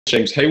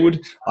James Hayward.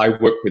 I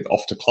work with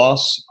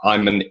Off2Class.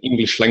 I'm an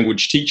English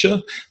language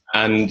teacher,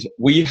 and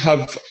we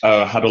have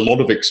had a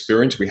lot of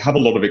experience. We have a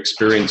lot of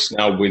experience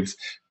now with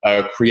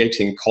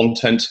creating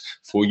content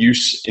for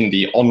use in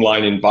the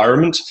online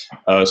environment.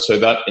 So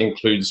that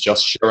includes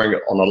just sharing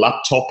it on a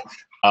laptop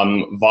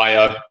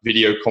via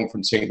video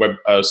conferencing web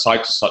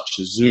sites such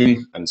as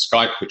Zoom and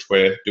Skype, which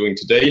we're doing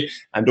today,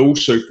 and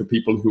also for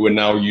people who are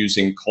now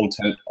using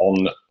content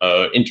on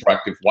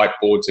interactive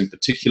whiteboards, in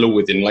particular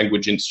within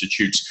language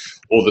institutes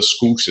or the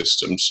school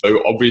system.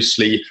 So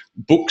obviously,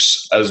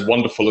 books, as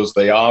wonderful as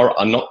they are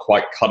not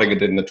quite cutting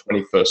it in the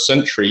 21st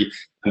century.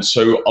 And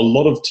so a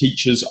lot of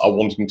teachers are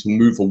wanting to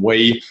move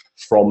away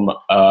from,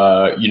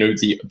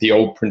 the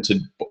old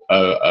printed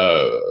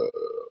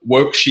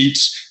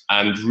worksheets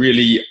and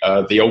really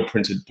the old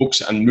printed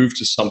books, and move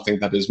to something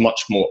that is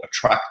much more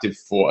attractive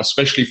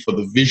especially for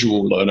the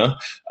visual learner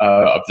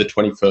of the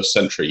 21st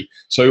century.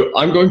 So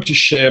I'm going to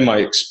share my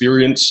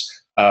experience.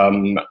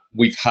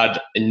 We've had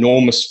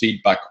enormous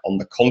feedback on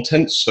the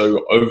content.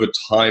 So over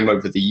time,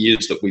 over the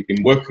years that we've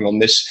been working on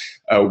this,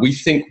 we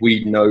think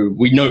we know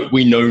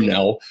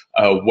now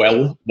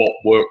well what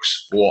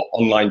works for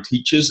online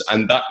teachers,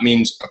 and that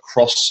means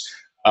across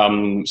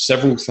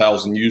several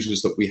thousand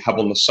users that we have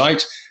on the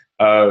site,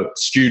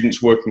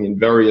 students working in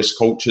various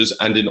cultures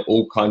and in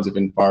all kinds of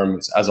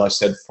environments. As I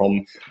said,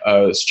 from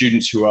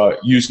students who are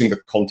using the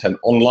content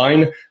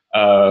online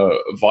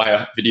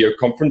via video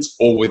conference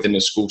or within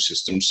a school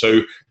system.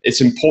 So it's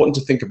important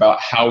to think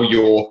about how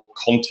your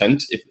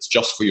content, if it's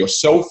just for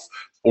yourself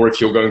or if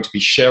you're going to be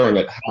sharing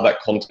it, how that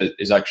content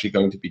is actually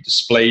going to be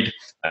displayed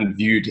and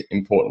viewed,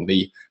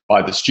 importantly,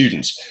 by the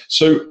students.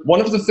 So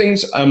one of the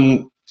things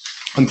I'm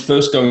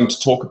first going to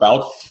talk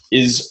about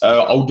is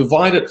I'll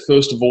divide it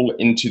first of all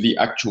into the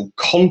actual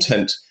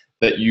content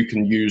that you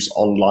can use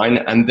online,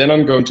 and then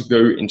I'm going to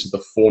go into the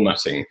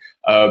formatting.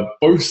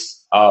 Both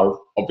are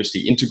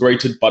obviously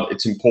integrated, but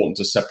it's important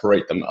to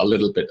separate them a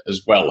little bit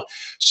as well.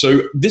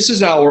 So this is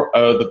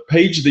the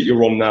page that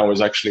you're on now is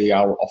actually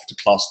our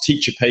Off2Class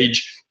teacher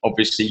page.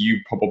 Obviously,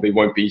 you probably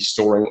won't be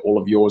storing all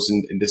of yours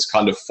in this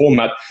kind of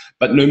format,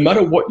 but no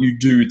matter what you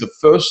do, the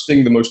first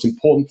thing, the most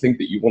important thing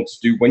that you want to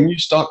do when you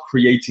start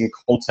creating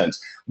content,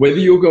 whether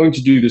you're going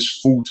to do this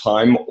full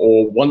time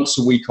or once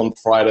a week on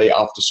Friday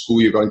after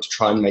school, you're going to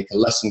try and make a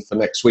lesson for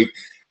next week,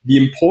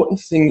 the important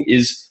thing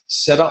is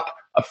set up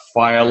a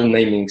file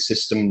naming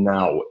system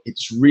now.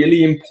 It's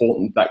really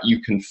important that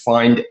you can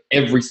find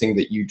everything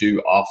that you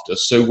do after.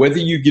 So whether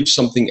you give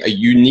something a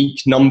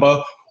unique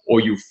number or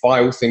you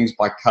file things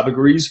by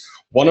categories,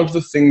 one of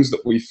the things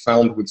that we've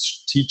found with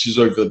teachers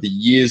over the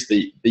years,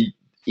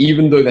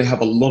 even though they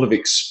have a lot of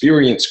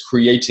experience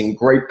creating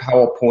great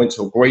PowerPoints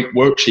or great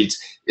worksheets,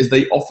 is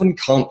they often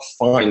can't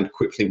find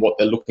quickly what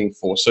they're looking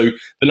for. So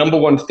the number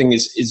one thing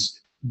is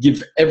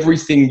give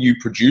everything you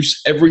produce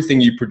and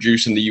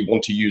that you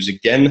want to use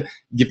again,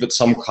 give it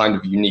some kind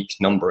of unique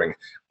numbering.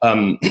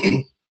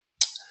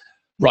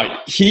 Right,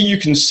 here you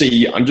can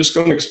see, I'm just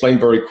going to explain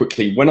very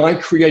quickly. When I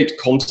create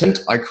content,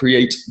 I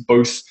create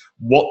both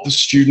what the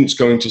student's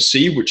going to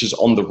see, which is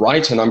on the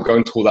right, and I'm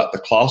going to call that the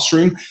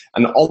classroom.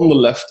 And on the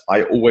left,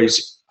 I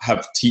always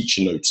have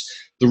teacher notes.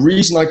 The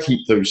reason I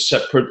keep those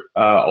separate,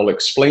 I'll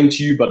explain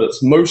to you, but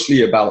it's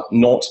mostly about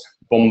not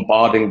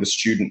bombarding the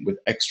student with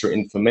extra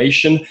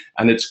information,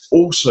 and it's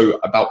also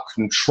about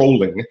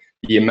controlling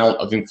the amount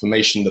of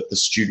information that the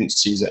student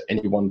sees at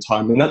any one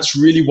time. And that's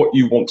really what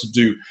you want to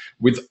do.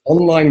 With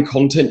online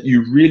content,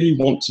 you really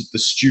want the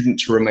student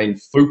to remain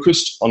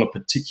focused on a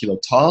particular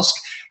task.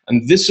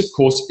 And this, of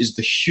course, is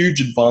the huge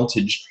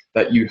advantage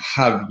that you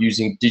have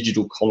using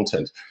digital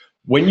content.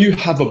 When you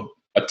have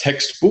a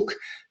textbook,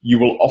 you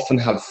will often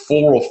have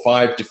 4 or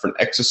 5 different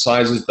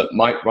exercises that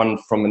might run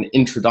from an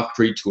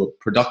introductory to a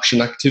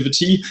production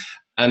activity.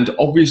 And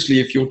obviously,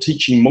 if you're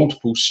teaching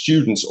multiple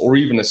students or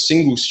even a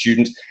single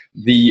student,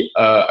 the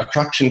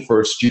attraction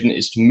for a student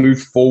is to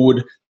move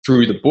forward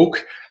through the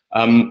book.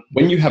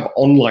 When you have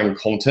online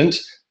content,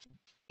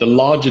 the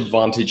large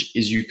advantage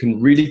is you can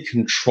really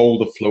control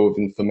the flow of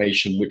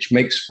information, which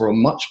makes for a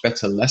much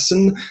better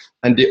lesson.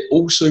 And it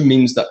also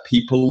means that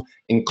people,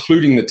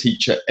 including the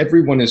teacher,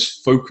 everyone is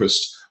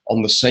focused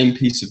on the same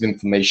piece of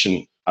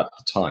information at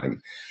the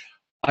time.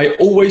 I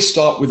always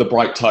start with a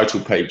bright title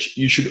page.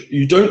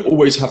 You don't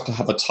always have to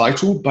have a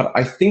title, but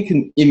I think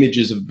an image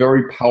is a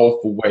very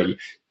powerful way.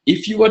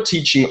 If you are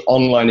teaching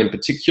online in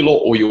particular,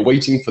 or you're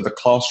waiting for the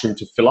classroom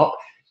to fill up,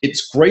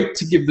 it's great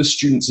to give the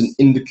students an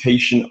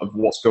indication of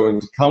what's going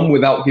to come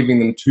without giving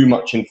them too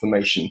much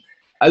information.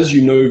 As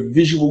you know,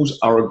 visuals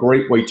are a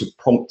great way to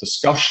prompt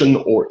discussion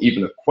or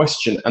even a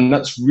question, and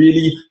that's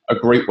really a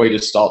great way to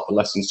start the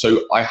lesson.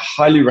 So I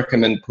highly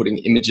recommend putting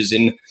images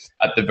in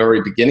at the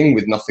very beginning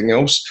with nothing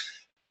else.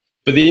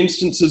 For the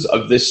instances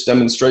of this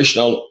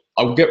demonstration,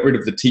 I'll get rid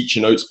of the teacher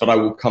notes, but I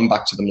will come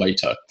back to them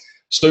later.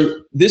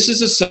 So this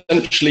is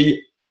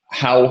essentially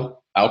how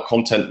our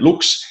content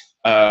looks.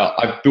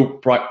 I've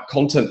built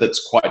content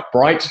that's quite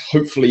bright.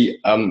 Hopefully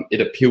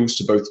it appeals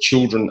to both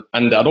children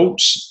and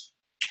adults,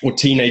 or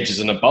teenagers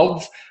and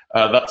above.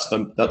 That's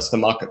the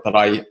market that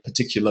I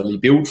particularly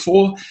build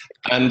for,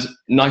 and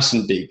nice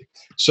and big.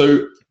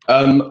 So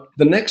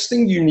the next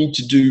thing you need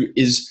to do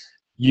is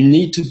you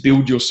need to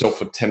build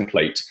yourself a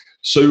template.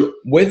 So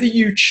whether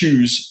you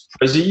choose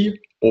Prezi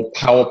or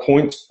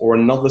PowerPoint or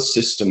another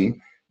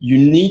system, you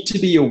need to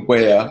be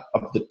aware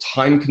of the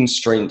time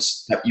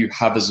constraints that you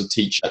have as a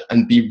teacher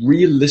and be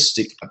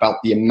realistic about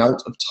the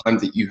amount of time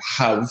that you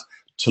have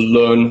to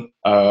learn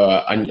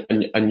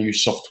a new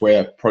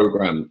software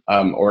program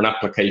or an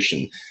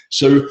application.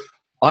 So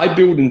I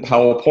build in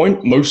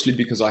PowerPoint mostly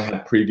because I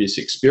had previous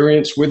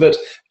experience with it.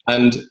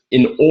 And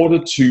in order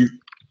to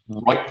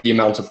write the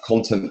amount of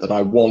content that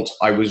I want,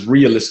 I was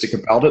realistic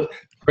about it.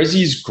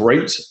 Prezi is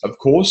great, of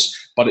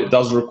course, but it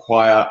does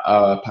require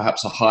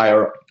perhaps a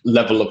higher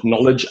level of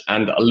knowledge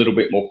and a little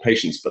bit more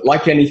patience. But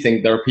like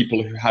anything, there are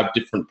people who have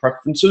different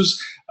preferences.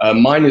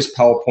 Mine is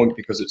PowerPoint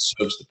because it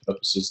serves the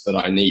purposes that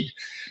I need.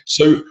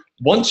 So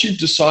once you've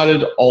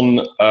decided on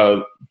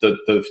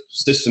the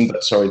system,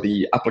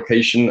 the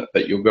application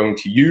that you're going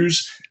to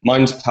use,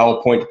 mine's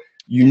PowerPoint,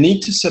 you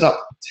need to set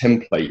up a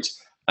template.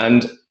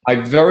 And I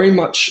very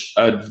much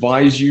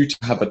advise you to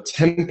have a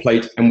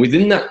template, and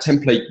within that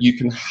template, you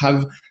can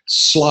have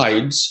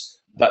slides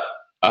that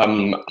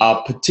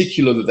are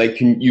particular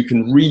that you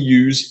can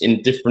reuse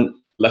in different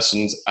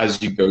lessons as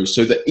you go,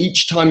 so that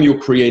each time you're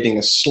creating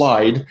a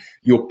slide,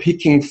 you're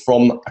picking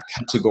from a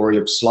category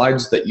of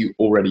slides that you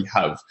already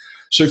have.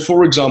 So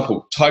for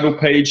example, title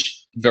page,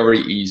 very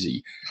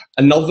easy.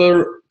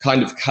 Another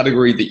kind of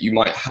category that you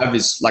might have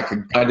is like a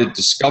guided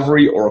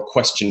discovery or a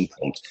question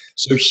prompt.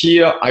 So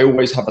here I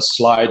always have a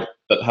slide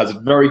that has a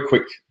very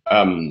quick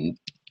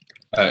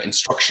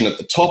instruction at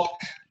the top,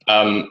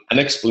 an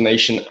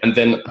explanation, and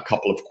then a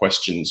couple of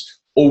questions.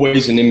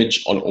 Always an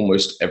image on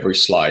almost every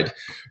slide.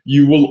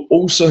 You will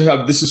also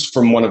have, this is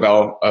from one of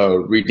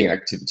our reading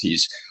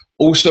activities.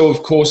 Also,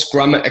 of course,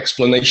 grammar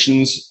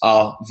explanations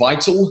are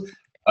vital.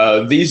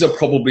 These are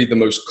probably the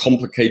most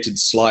complicated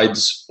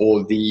slides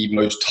or the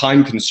most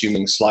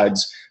time-consuming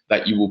slides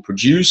that you will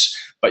produce,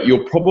 but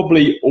you're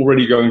probably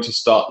already going to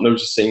start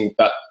noticing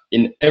that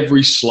in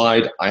every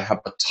slide I have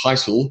a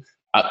title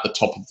at the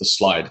top of the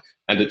slide,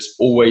 and it's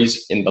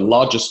always in the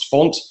largest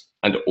font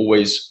and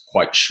always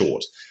quite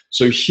short.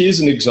 So here's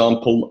an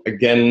example,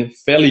 again,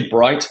 fairly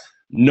bright,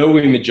 no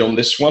image on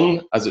this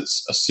one as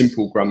it's a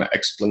simple grammar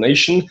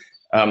explanation,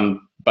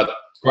 but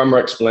grammar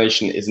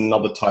explanation is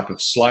another type of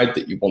slide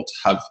that you want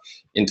to have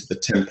into the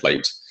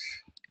template.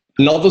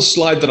 Another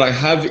slide that I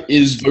have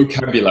is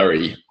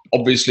vocabulary.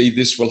 Obviously,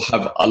 this will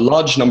have a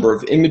large number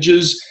of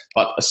images,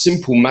 but a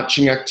simple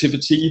matching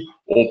activity,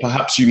 or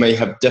perhaps you may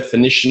have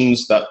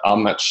definitions that are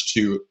matched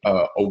to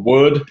a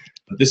word.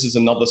 This is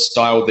another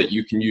style that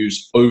you can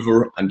use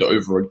over and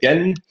over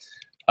again.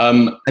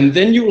 And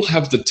then you will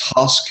have the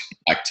task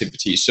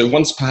activity. So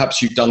once perhaps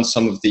you've done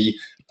some of the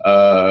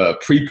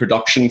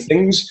pre-production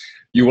things,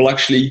 you will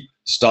actually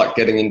start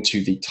getting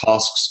into the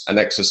tasks and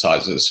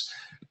exercises.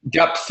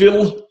 Gap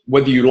fill,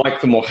 whether you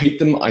like them or hate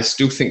them, I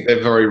still think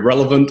they're very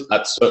relevant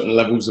at certain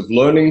levels of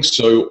learning.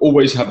 So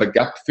always have a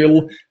gap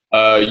fill.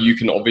 You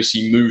can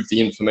obviously move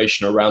the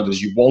information around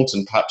as you want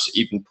and perhaps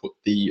even put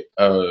the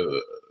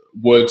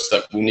words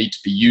that will need to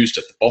be used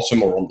at the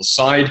bottom or on the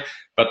side.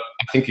 But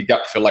I think a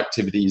gap fill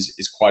activity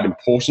is quite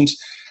important.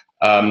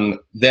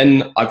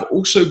 Then I've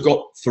also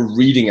got for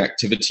reading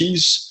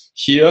activities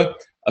here,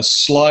 a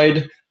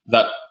slide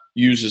that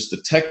uses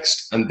the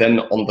text, and then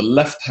on the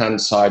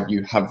left-hand side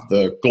you have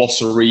the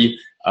glossary.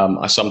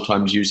 I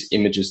sometimes use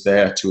images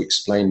there to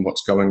explain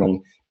what's going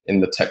on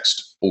in the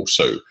text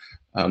also.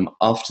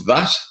 After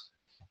that,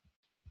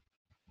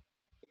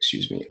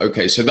 excuse me,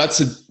 okay, so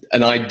that's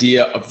an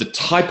idea of the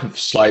type of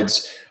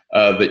slides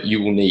that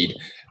you will need.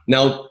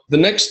 Now, the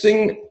next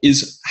thing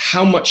is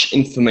how much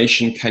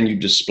information can you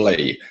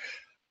display?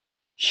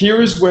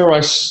 Here is where I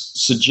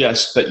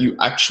suggest that you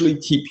actually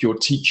keep your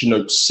teacher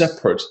notes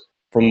separate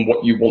from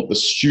what you want the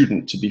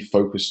student to be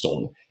focused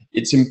on.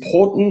 It's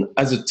important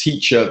as a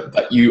teacher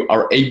that you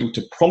are able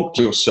to prompt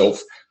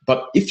yourself,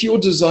 but if you're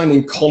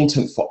designing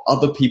content for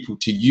other people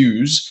to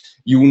use,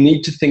 you will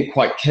need to think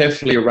quite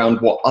carefully around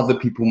what other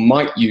people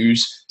might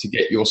use to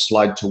get your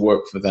slide to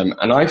work for them.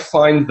 And I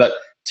find that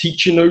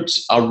teacher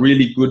notes are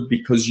really good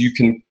because you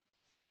can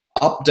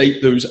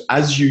update those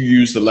as you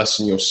use the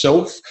lesson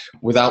yourself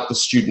without the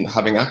student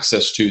having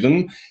access to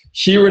them.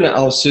 Here in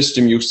our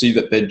system, you'll see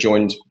that they're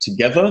joined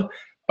together.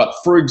 But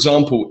for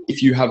example,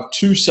 if you have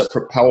two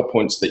separate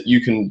PowerPoints that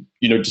you can,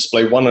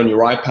 display one on your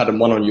iPad and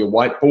one on your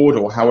whiteboard,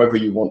 or however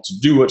you want to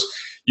do it,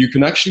 you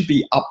can actually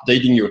be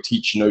updating your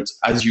teacher notes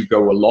as you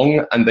go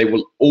along, and they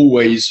will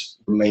always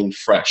remain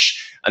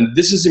fresh. And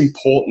this is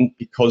important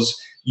because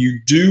you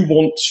do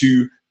want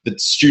the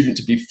student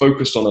to be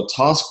focused on a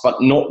task, but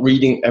not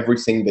reading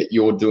everything that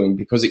you're doing,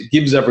 because it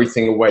gives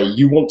everything away.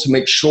 You want to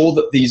make sure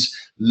that these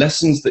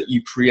lessons that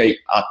you create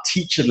are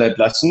teacher-led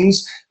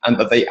lessons and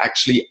that they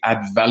actually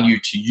add value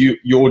to you,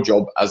 your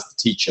job as the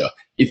teacher.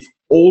 If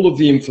all of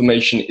the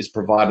information is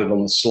provided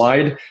on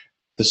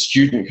the the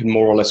student can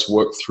more or less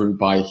work through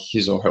by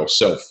his or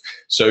herself.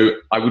 So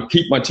I would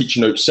keep my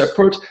teacher notes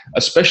separate,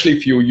 especially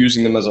if you're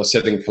using them, as I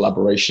said, in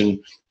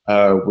collaboration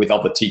with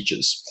other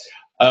teachers.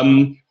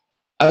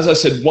 As I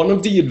said, one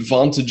of the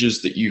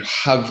advantages that you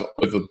have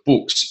over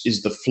books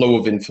is the flow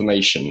of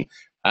information.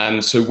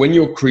 And so when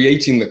you're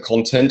creating the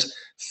content,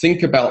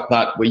 think about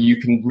that, where you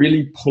can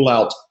really pull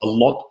out a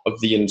lot of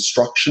the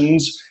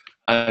instructions,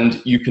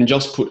 and you can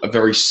just put a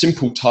very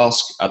simple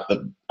task at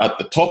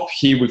the top.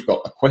 Here we've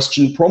got a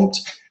question prompt,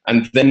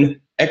 and then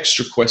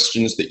extra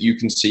questions that you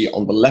can see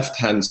on the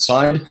left-hand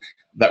side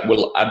that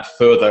will add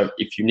further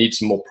if you need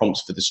some more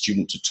prompts for the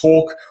student to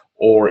talk,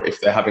 or if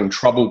they're having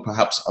trouble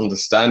perhaps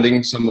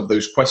understanding some of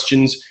those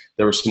questions,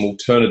 there are some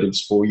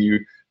alternatives for you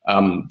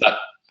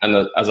and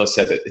as I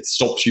said, it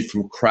stops you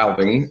from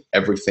crowding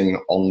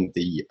everything on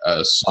the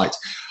site,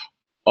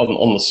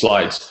 on the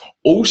slides.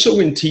 Also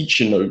in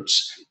teacher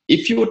notes,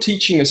 if you're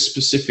teaching a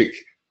specific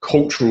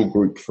cultural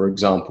group, for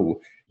example,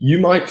 you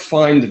might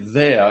find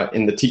there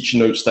in the teacher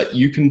notes that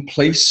you can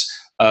place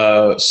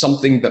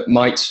something that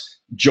might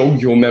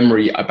jog your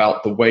memory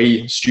about the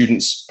way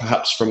students,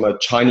 perhaps from a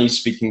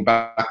Chinese-speaking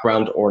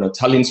background or an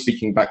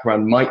Italian-speaking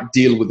background, might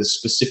deal with a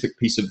specific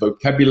piece of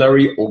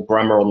vocabulary or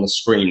grammar on the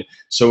screen.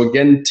 So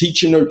again,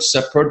 teacher notes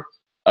separate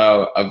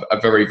are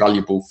very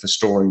valuable for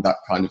storing that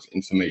kind of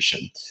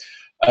information.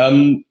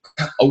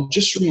 I'll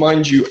just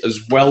remind you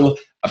as well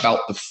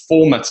about the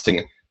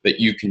formatting that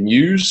you can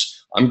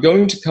use. I'm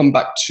going to come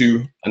back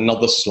to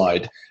another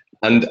slide.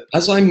 And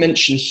as I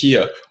mentioned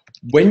here,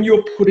 when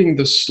you're putting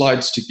the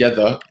slides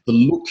together, the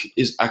look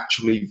is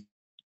actually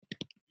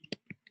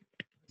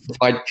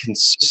provide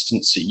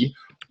consistency.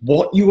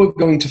 What you are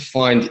going to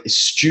find is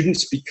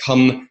students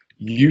become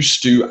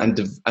used to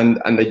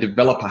and they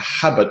develop a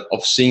habit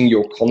of seeing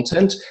your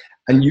content,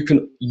 and you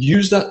can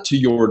use that to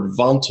your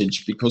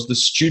advantage because the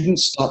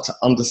students start to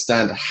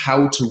understand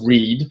how to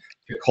read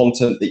the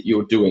content that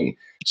you're doing.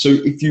 So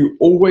if you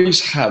always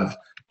have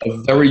a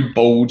very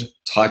bold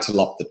title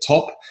up the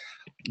top,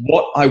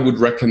 what I would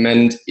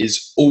recommend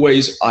is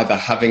always either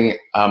having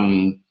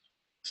an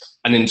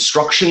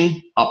instruction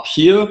up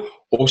here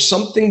or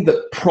something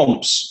that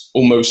prompts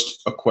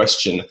almost a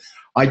question.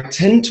 I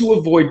tend to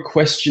avoid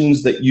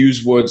questions that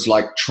use words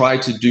like try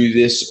to do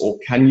this or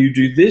can you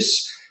do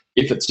this.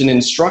 If it's an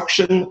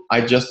instruction,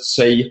 I just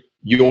say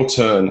your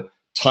turn,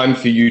 time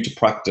for you to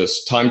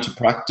practice, time to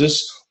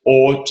practice,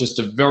 or just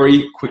a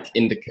very quick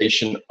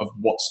indication of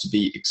what's to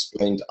be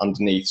explained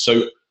underneath.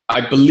 So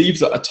I believe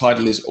that a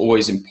title is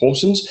always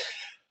important.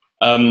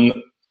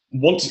 You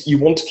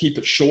want to keep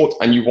it short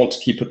and you want to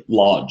keep it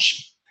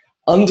large.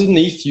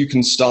 Underneath, you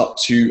can start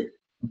to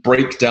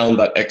break down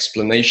that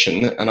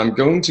explanation. And I'm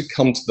going to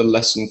come to the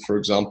lesson, for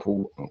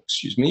example,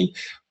 the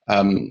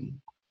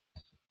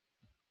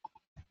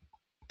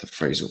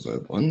phrasal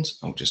verb ones.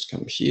 I'll just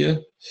come here.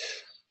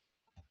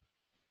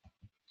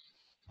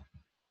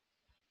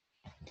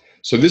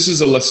 So this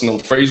is a lesson on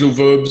phrasal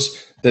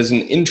verbs. There's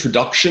an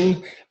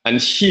introduction,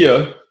 and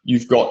here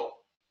you've got,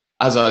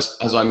 as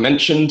I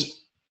mentioned,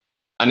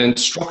 an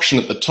instruction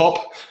at the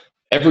top.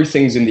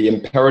 Everything's in the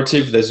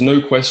imperative. There's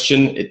no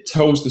question. It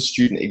tells the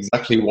student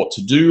exactly what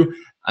to do,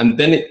 and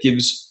then it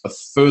gives a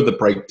further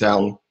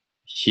breakdown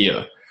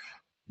here.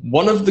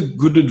 One of the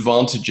good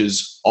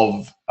advantages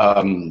of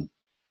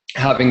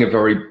having a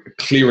very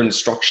clear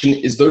instruction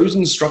is those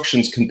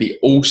instructions can be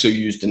also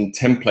used in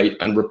template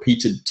and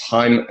repeated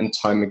time and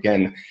time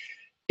again.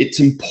 It's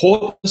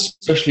important,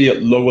 especially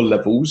at lower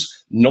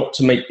levels, not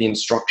to make the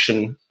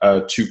instruction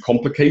too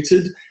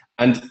complicated.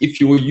 And if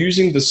you're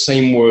using the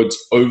same words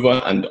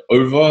over and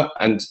over,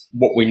 and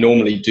what we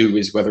normally do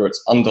is whether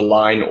it's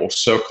underline or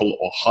circle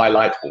or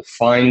highlight or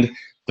find,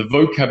 the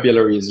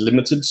vocabulary is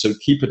limited, so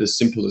keep it as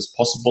simple as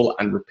possible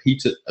and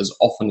repeat it as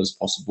often as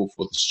possible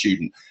for the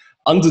student.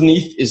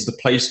 Underneath is the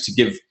place to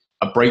give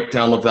a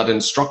breakdown of that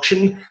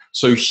instruction.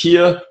 So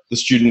here, the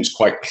student's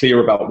quite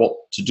clear about what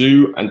to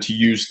do and to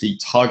use the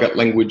target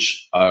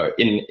language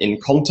in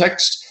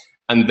context,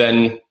 and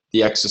then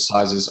the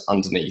exercises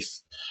underneath.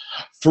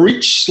 For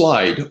each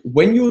slide,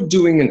 when you're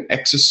doing an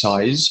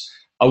exercise,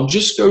 I'll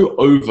just go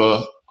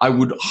over, I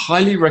would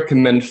highly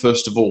recommend,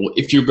 first of all,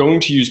 if you're going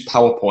to use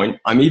PowerPoint,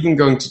 I'm even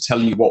going to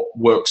tell you what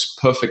works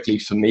perfectly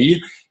for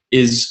me,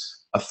 is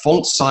a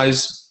font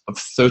size of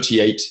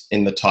 38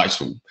 in the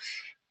title.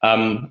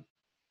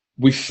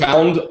 We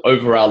found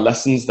over our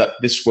lessons that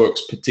this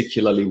works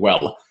particularly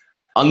well.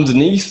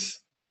 Underneath,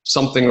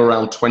 something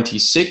around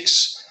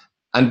 26,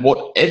 and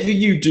whatever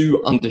you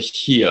do under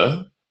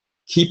here,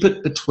 keep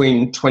it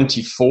between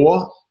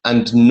 24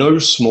 and no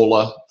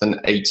smaller than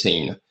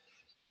 18.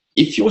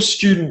 If your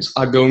students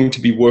are going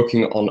to be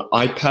working on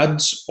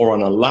iPads or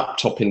on a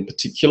laptop in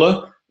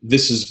particular,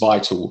 this is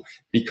vital,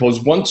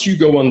 because once you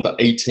go under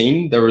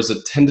 18, there is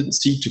a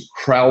tendency to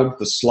crowd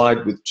the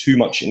slide with too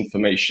much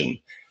information.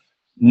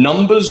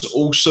 Numbers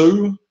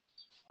also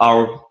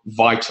are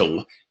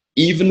vital.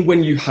 Even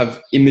when you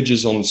have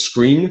images on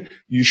screen,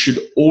 you should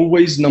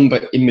always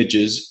number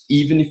images,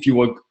 even if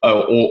you are,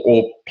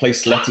 or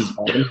place letters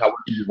by them, however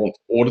you want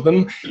to order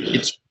them.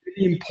 It's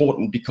really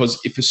important because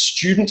if a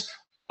student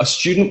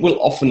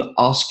will often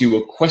ask you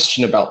a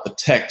question about the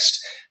text,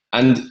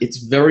 and it's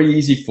very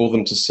easy for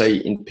them to say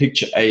in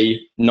picture A,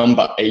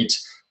 number 8,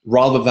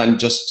 rather than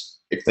just,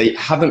 if they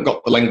haven't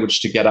got the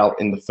language to get out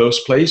in the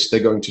first place, they're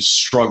going to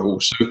struggle.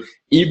 So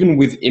even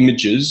with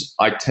images,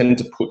 I tend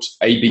to put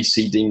A, B,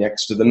 C, D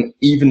next to them,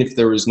 even if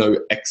there is no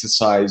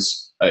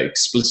exercise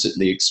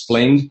explicitly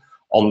explained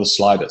on the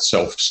slide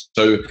itself.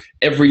 So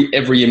every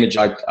image,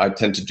 I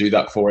tend to do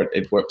that for it.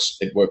 It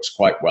works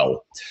quite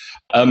well.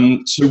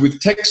 So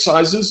with text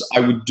sizes, I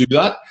would do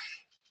that.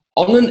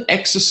 On an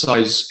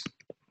exercise,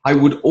 I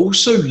would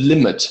also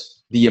limit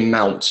the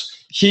amount.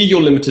 Here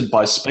you're limited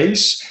by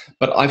space,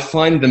 but I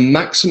find the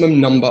maximum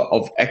number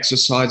of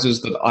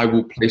exercises that I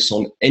will place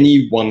on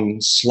any one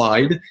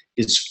slide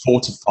is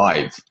 4 to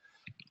 5.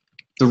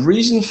 The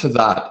reason for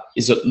that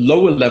is at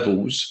lower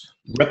levels,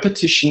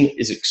 repetition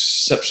is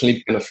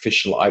exceptionally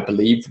beneficial, I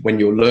believe, when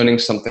you're learning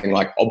something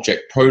like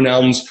object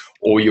pronouns,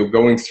 or you're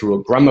going through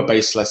a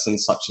grammar-based lesson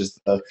such as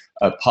the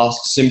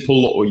past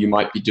simple, or you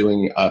might be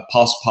doing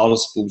past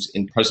participles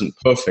in present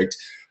perfect.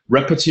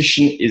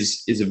 Repetition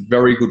is a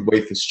very good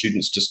way for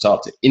students to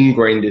start to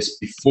ingrain this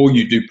before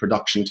you do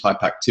production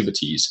type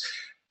activities.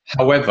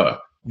 However,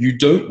 you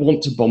don't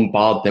want to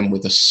bombard them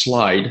with a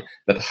slide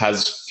that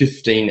has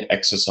 15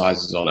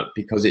 exercises on it,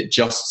 because it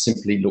just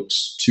simply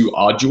looks too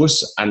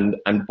arduous and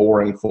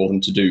boring for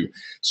them to do.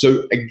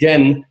 So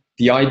again,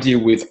 the idea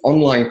with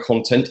online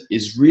content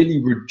is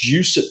really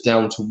reduce it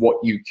down to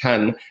what you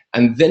can,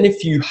 and then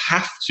if you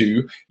have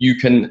to, you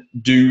can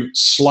do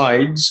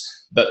slides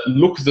that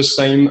look the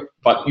same,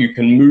 but you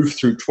can move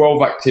through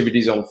 12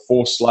 activities on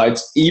 4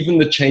 slides. Even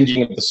the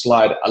changing of the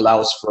slide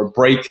allows for a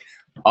break,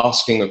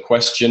 asking a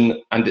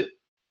question, and it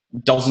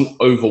doesn't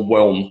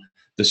overwhelm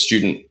the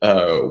student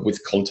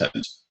with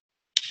content.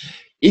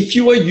 If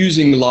you are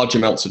using large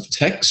amounts of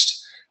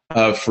text,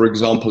 for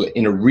example,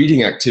 in a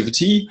reading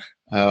activity,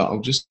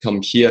 I'll just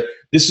come here.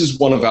 This is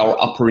one of our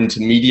upper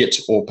intermediate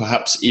or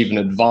perhaps even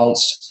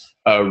advanced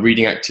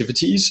reading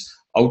activities.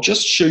 I'll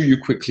just show you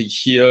quickly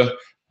here.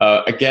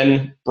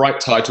 Again, bright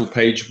title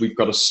page. We've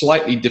got a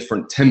slightly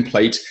different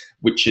template,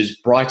 which is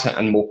brighter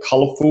and more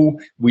colorful.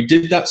 We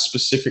did that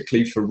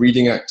specifically for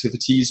reading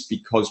activities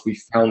because we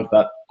found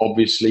that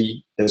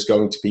obviously there's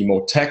going to be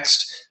more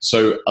text.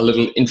 So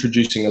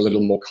introducing a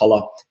little more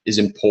color is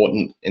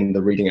important in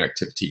the reading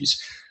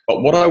activities.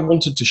 But what I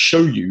wanted to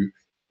show you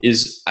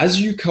is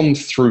as you come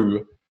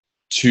through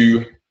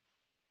to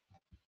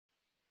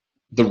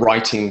the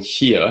writing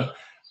here,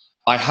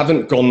 I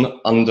haven't gone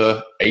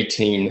under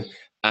 18.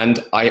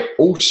 And I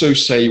also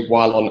say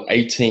while on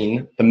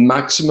 18, the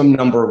maximum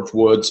number of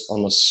words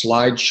on a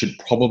slide should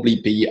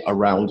probably be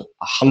around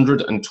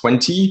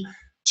 120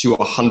 to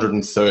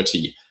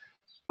 130.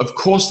 Of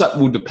course, that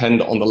will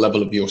depend on the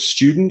level of your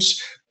students,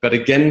 but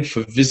again,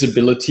 for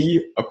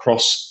visibility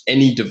across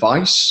any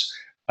device,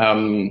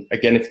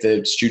 again, if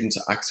the students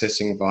are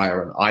accessing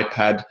via an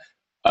iPad,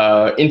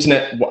 the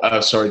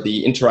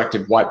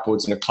interactive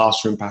whiteboards in a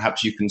classroom,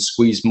 perhaps you can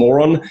squeeze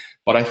more on,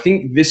 but I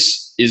think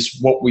this is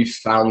what we've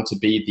found to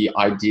be the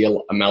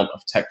ideal amount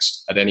of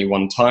text at any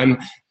one time.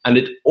 And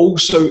it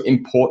also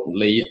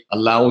importantly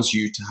allows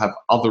you to have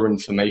other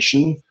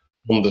information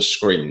on the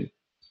screen.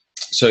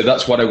 So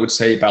that's what I would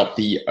say about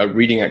the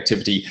reading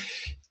activity.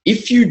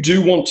 If you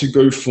do want to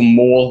go for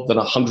more than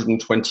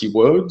 120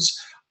 words,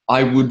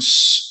 I would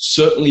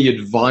certainly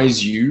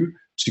advise you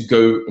to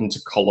go into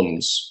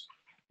columns.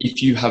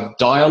 If you have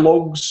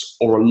dialogues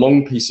or a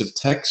long piece of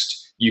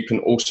text, you can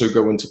also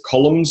go into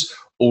columns,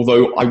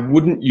 although I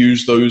wouldn't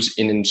use those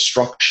in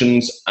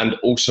instructions and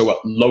also at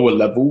lower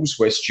levels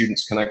where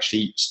students can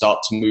actually start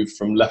to move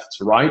from left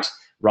to right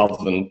rather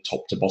than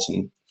top to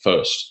bottom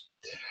first.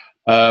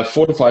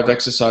 4 to 5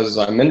 exercises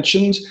I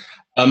mentioned.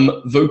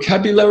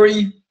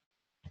 Vocabulary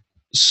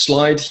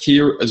slide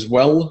here as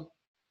well.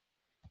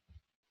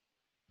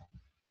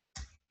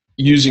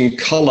 Using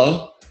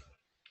color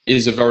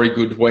is a very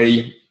good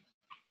way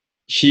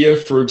here,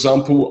 for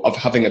example, of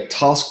having a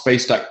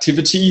task-based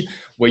activity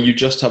where you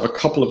just have a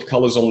couple of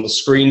colors on the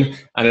screen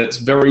and it's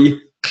very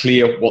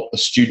clear what the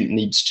student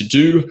needs to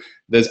do.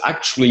 There's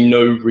actually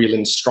no real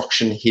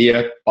instruction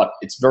here, but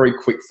it's very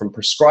quick from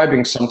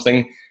prescribing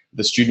something.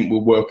 The student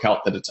will work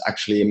out that it's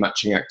actually a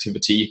matching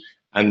activity,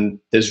 and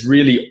there's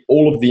really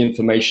all of the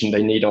information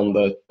they need on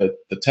the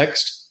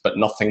text, but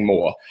nothing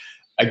more.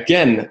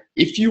 Again,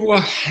 if you are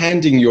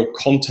handing your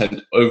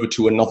content over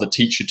to another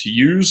teacher to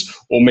use,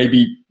 or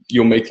maybe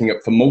you're making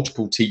it for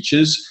multiple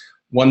teachers,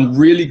 one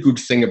really good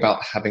thing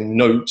about having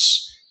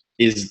notes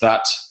is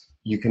that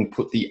you can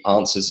put the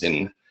answers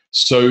in.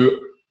 So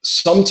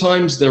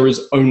sometimes there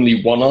is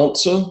only one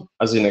answer,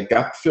 as in a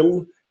gap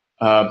fill,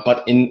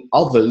 but in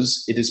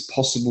others, it is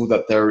possible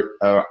that there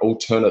are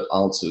alternate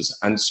answers.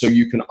 And so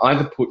you can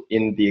either put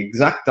in the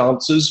exact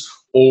answers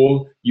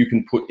or you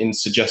can put in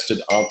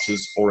suggested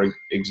answers or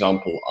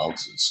example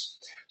answers.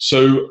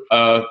 So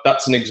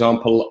that's an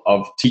example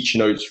of teacher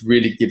notes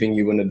really giving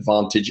you an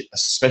advantage,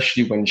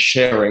 especially when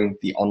sharing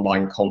the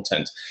online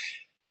content.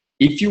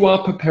 if you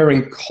are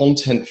preparing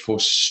content for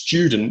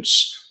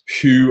students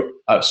who,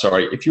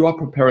 if you are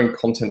preparing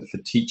content for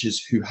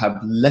teachers who have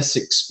less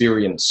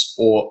experience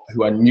or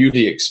who are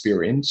newly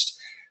experienced,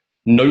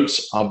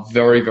 notes are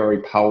very,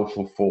 very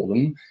powerful for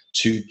them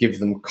to give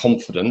them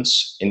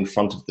confidence in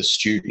front of the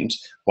student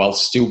while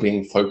still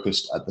being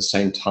focused at the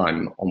same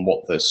time on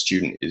what the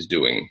student is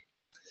doing.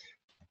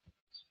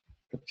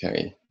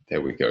 Okay,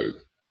 there we go.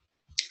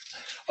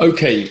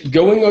 Okay,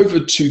 going over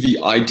to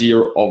the idea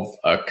of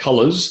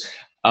colors.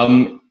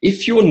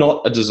 If you're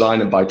not a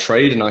designer by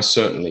trade, and I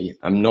certainly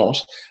am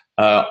not,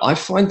 I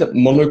find that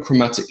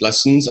monochromatic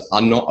lessons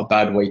are not a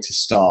bad way to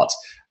start.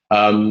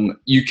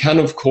 You can,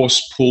 of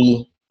course,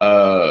 pull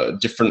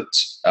different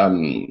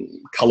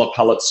color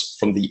palettes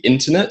from the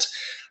internet,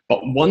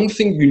 but one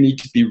thing you need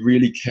to be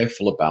really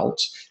careful about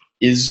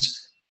is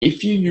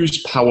if you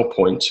use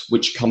PowerPoint,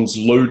 which comes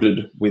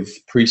loaded with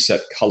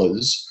preset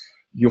colors,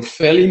 you're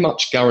fairly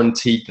much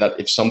guaranteed that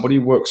if somebody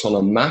works on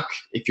a Mac,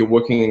 if you're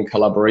working in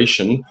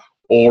collaboration,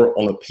 or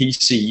on a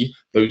PC,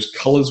 those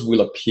colors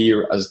will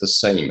appear as the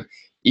same.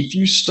 If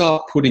you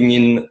start putting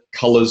in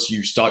colors,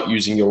 you start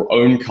using your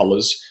own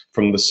colors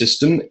from the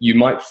system, you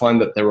might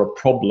find that there are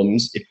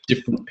problems if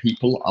different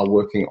people are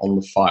working on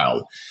the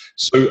file.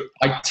 So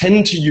I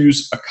tend to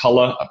use a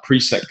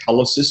preset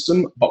color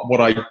system, but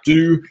what I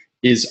do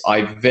is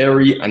I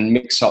vary and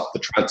mix up the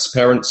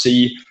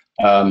transparency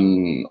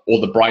or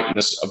the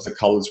brightness of the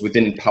colors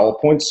within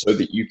PowerPoint so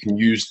that you can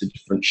use the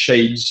different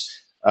shades.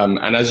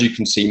 And as you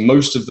can see,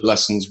 most of the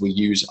lessons we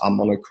use are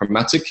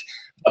monochromatic,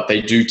 but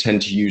they do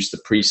tend to use the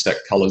preset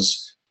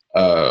colors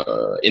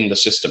in the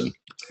system.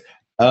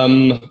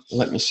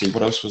 Let me see,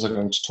 what else was I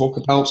going to talk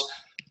about?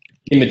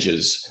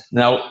 Images.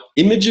 Now,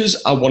 images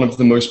are one of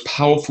the most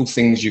powerful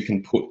things you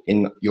can put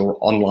in your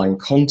online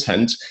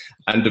content.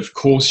 And of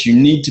course, you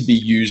need to be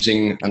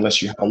using,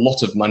 unless you have a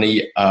lot of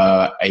money,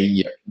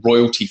 a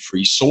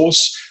royalty-free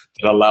source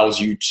that allows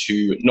you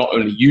to not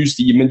only use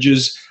the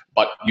images,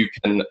 but you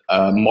can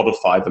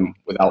modify them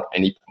without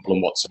any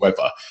problem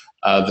whatsoever.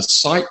 The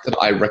site that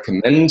I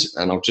recommend,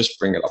 and I'll just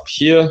bring it up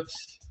here,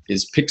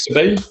 is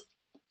Pixabay.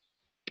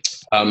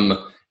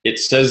 It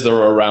says there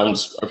are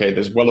around, okay,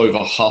 there's well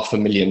over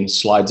 500,000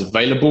 slides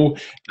available,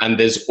 and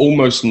there's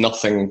almost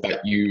nothing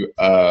that you,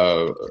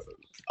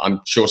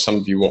 I'm sure some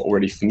of you are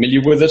already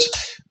familiar with it,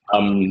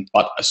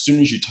 but as soon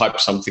as you type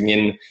something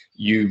in,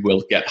 you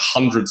will get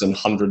hundreds and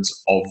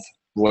hundreds of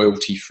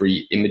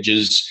royalty-free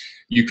images.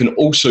 You can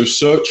also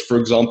search, for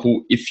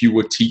example, if you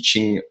were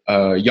teaching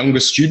younger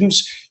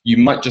students, you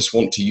might just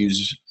want to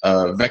use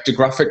vector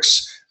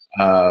graphics,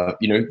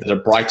 that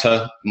are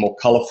brighter, more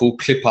colorful,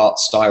 clip art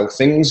style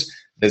things.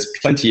 There's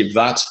plenty of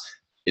that.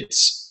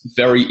 It's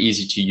very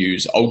easy to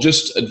use. I'll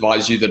just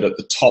advise you that at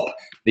the top,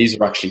 these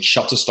are actually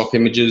Shutterstock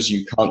images.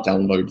 You can't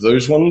download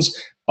those ones,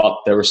 but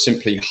there are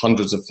simply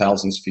hundreds of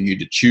thousands for you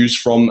to choose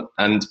from.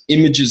 And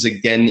images,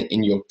 again,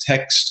 in your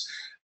text,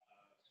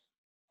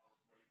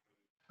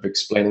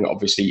 explaining,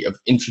 obviously, of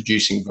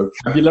introducing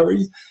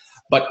vocabulary.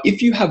 But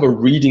if you have a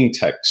reading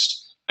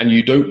text and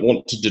you don't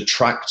want to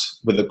detract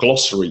with a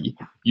glossary,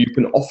 you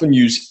can often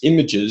use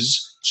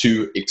images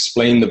to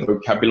explain the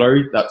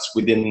vocabulary that's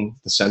within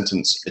the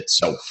sentence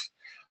itself.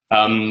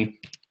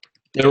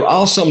 There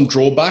are some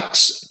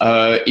drawbacks.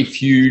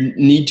 If you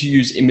need to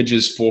use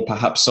images for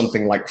perhaps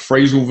something like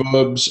phrasal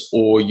verbs,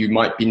 or you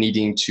might be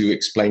needing to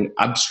explain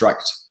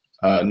abstract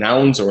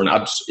nouns, or an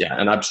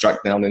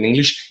abstract noun in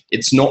English,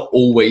 it's not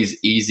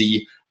always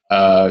easy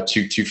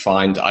to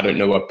find, I don't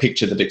know, a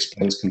picture that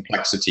explains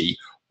complexity,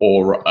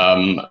 or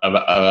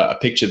a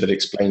picture that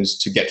explains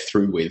to get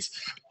through with.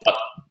 But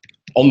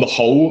on the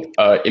whole,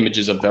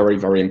 images are very,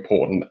 very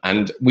important,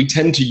 and we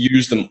tend to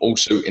use them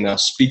also in our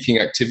speaking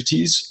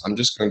activities. I'm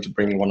just going to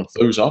bring one of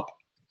those up.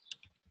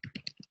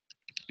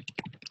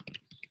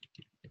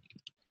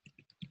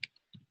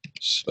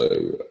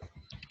 So,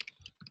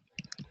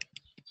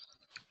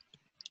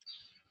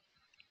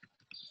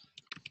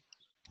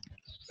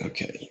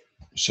 okay,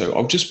 so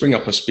I'll just bring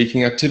up a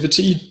speaking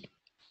activity.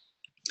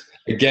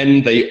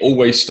 Again, they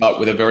always start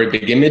with a very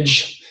big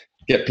image,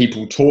 get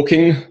people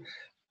talking.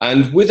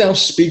 And with our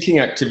speaking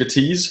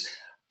activities,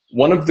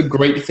 one of the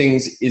great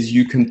things is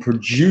you can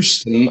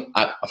produce them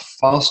at a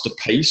faster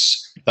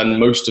pace than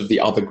most of the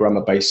other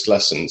grammar-based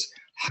lessons.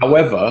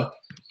 However,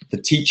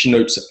 the teacher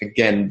notes,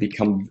 again,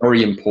 become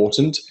very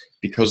important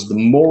because the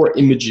more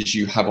images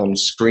you have on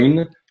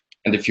screen,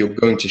 and if you're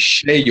going to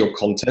share your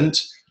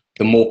content,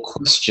 the more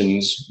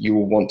questions you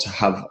will want to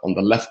have on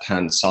the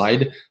left-hand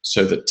side,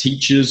 so that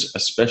teachers,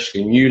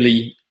 especially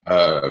newly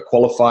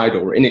qualified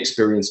or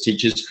inexperienced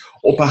teachers,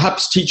 or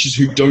perhaps teachers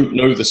who don't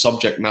know the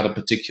subject matter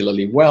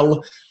particularly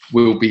well,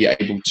 will be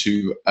able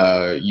to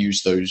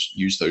use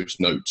those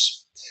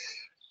notes.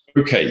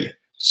 Okay,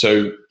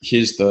 so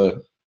here's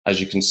as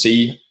you can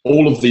see,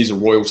 all of these are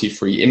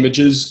royalty-free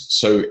images,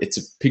 so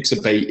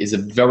Pixabay is a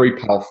very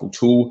powerful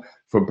tool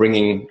for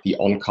bringing the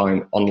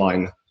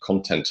online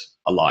content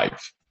alive.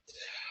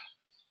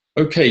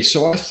 Okay,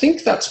 so I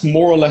think that's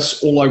more or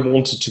less all I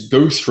wanted to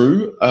go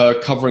through,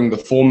 covering the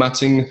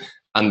formatting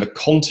and the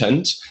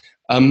content.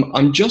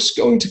 I'm just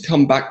going to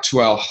come back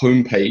to our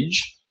homepage.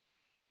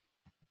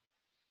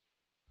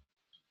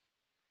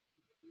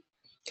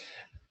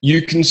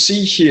 You can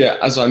see here,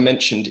 as I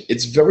mentioned,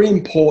 it's very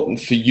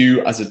important for you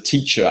as a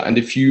teacher. And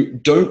if you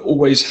don't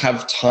always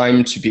have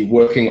time to be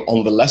working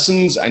on the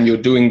lessons and you're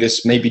doing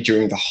this maybe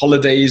during the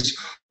holidays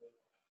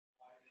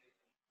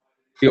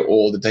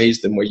or the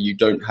days then where you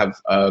don't have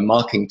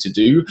marking to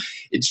do,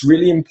 it's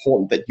really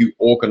important that you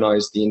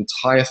organize the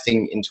entire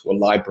thing into a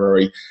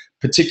library,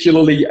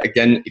 particularly,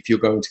 again, if you're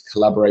going to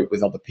collaborate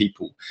with other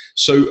people.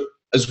 So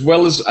as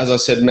well as I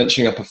said,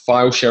 mentioning up a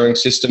file sharing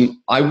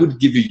system, I would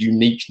give a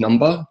unique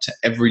number to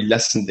every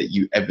lesson that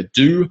you ever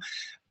do.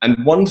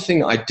 And one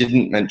thing I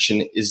didn't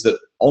mention is that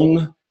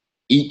on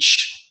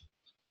each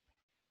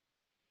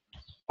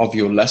of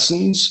your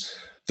lessons,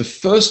 the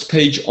first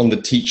page on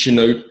the teacher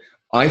note,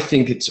 I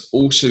think it's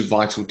also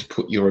vital to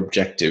put your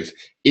objective.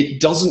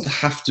 It doesn't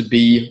have to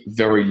be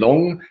very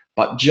long,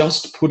 but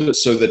just put it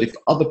so that if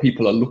other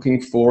people are looking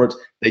for it,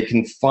 they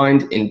can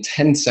find in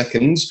 10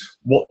 seconds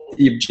what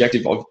the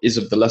objective is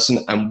of the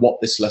lesson and what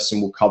this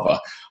lesson will cover.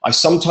 I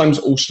sometimes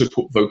also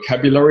put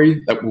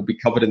vocabulary that will be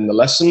covered in the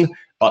lesson,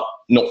 but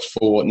not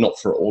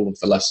for all of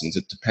the lessons.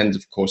 It depends,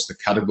 of course, the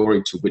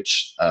category to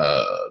which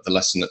the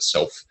lesson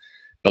itself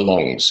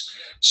belongs.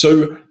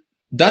 So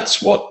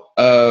that's what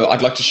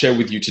I'd like to share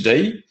with you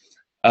today.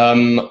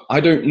 I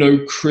don't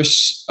know,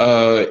 Chris,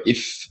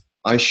 if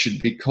I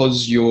should,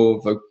 because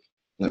you're,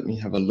 let me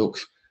have a look.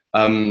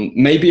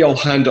 Maybe I'll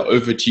hand it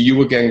over to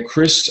you again,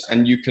 Chris,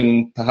 and you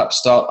can perhaps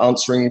start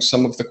answering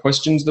some of the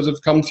questions that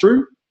have come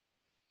through.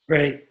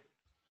 Great.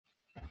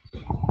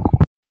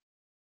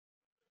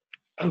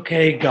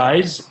 Okay,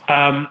 guys.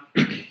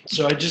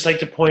 So I'd just like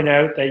to point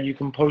out that you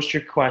can post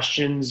your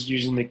questions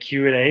using the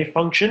Q&A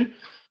function,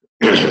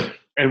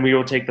 and we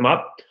will take them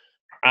up.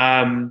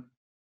 I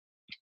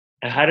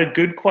had a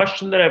good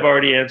question that I've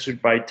already answered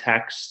by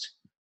text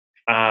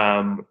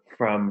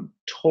from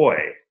Toy.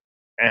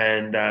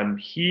 And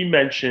he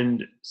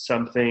mentioned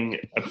something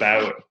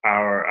about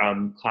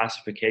our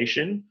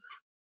classification.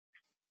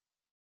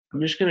 I'm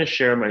just going to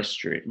share my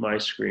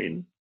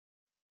screen.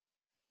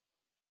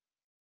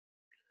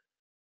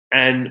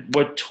 And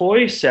what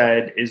Toy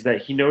said is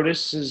that he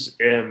notices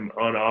on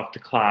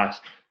Off2Class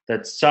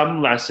that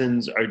some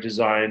lessons are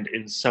designed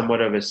in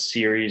somewhat of a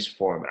series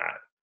format.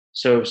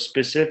 So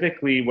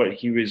specifically what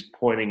he was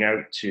pointing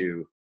out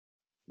to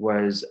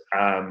was,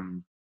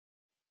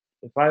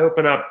 if I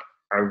open up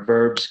our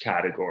verbs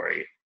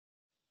category,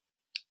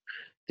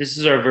 this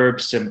is our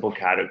verb simple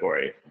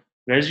category.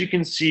 And as you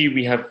can see,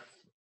 we have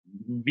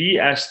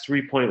VS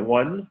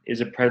 3.1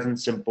 is a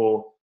present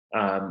simple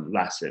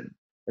lesson.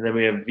 And then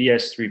we have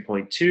VS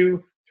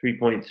 3.2,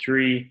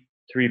 3.3,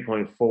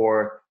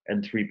 3.4,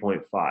 and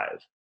 3.5.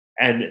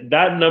 And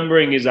that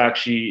numbering is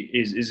actually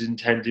is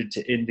intended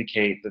to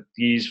indicate that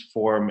these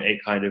form a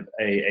kind of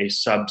a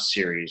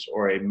sub-series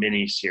or a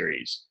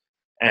mini-series.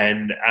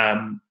 And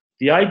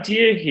the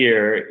idea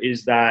here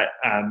is that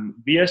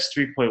VS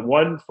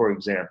 3.1, for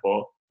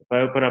example, if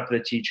I open up the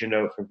teacher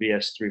note for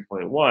VS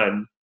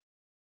 3.1,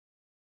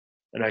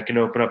 and I can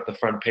open up the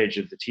front page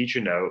of the teacher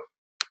note,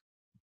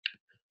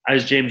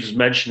 as James was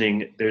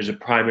mentioning, there's a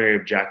primary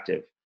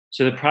objective.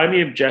 So the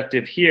primary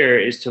objective here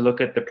is to look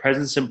at the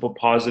present simple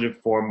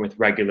positive form with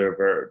regular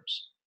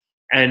verbs.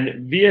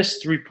 And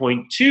VS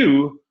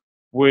 3.2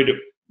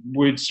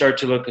 would start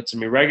to look at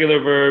some irregular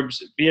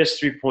verbs.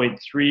 VS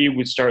 3.3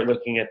 would start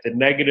looking at the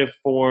negative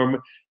form,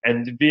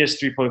 and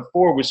VS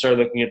 3.4 would start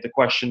looking at the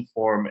question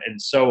form,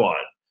 and so on.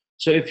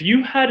 So if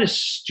you had a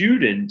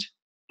student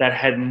that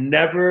had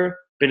never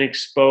been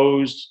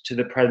exposed to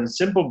the present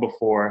simple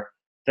before,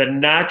 then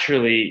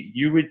naturally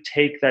you would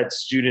take that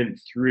student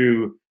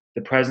through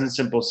the present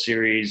simple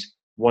series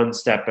one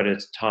step at a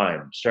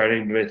time,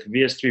 starting with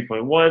VS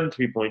 3.1,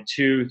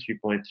 3.2,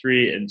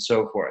 3.3, and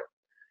so forth.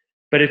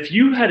 But if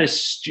you had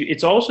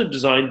it's also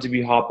designed to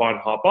be hop on,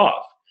 hop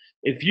off.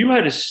 If you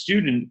had a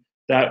student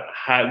that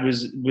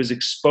was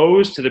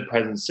exposed to the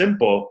present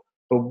simple,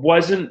 but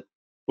wasn't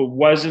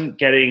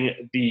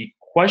getting the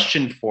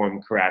question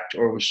form correct,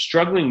 or was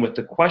struggling with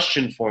the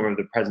question form of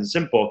the present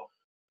simple,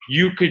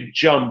 you could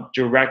jump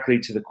directly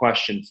to the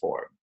question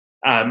form.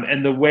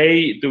 And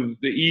the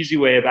easy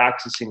way of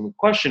accessing the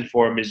question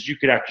form is you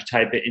could actually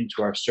type it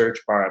into our search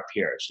bar up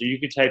here. So you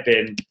could type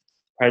in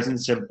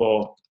present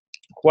simple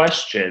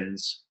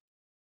questions,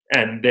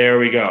 and there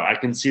we go. I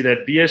can see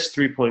that VS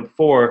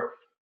 3.4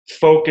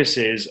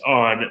 focuses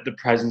on the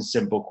present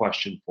simple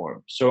question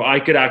form. So I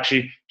could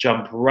actually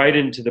jump right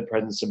into the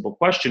present simple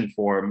question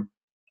form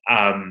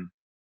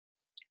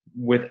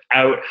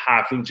without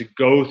having to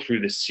go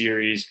through the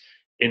series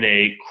in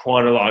a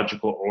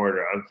chronological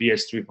order of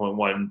VS 3.1,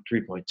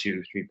 3.2,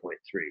 3.3.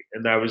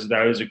 And that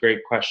was a great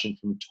question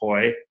from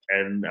Toy,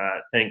 and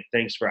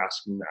thanks for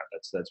asking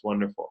that. That's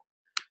wonderful.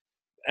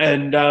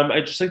 And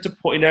I'd just like to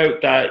point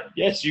out that,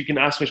 yes, you can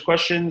ask us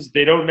questions.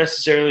 They don't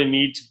necessarily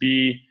need to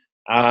be,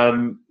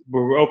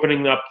 we're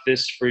opening up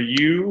this for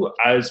you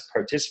as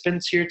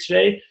participants here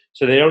today.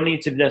 So they don't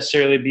need to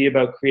necessarily be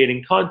about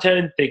creating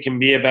content. They can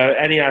be about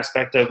any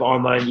aspect of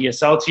online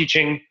ESL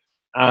teaching.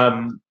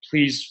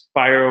 Please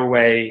fire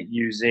away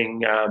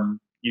using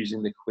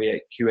using the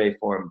QA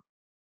form.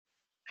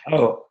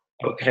 Oh,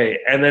 okay.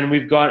 And then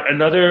we've got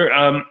another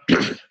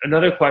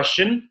another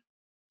question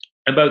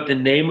about the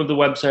name of the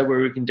website where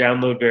we can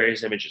download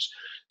various images.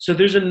 So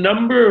there's a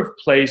number of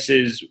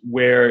places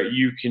where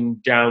you can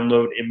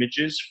download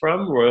images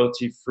from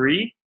royalty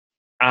free.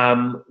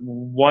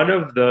 One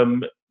of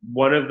them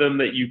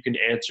that you can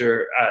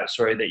answer,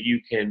 that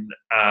you can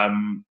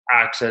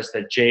access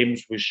that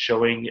James was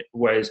showing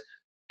was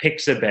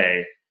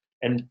Pixabay.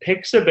 And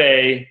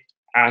Pixabay,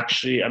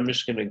 actually, I'm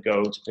just going to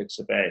go to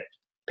Pixabay.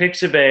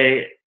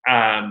 Pixabay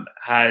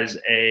has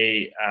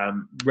a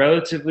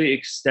relatively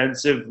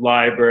extensive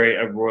library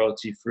of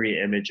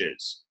royalty-free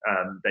images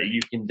that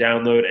you can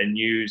download and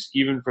use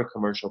even for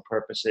commercial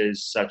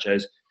purposes, such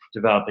as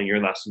developing your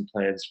lesson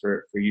plans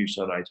for use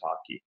on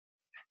italki.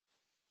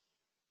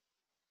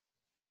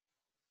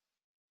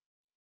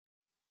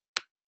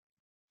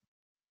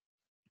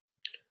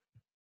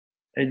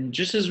 And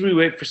just as we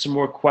wait for some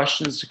more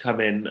questions to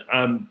come in,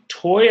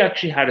 Toy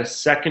actually had a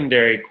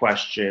secondary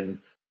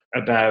question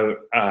about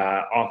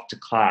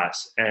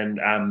Off2Class, and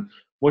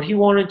what he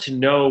wanted to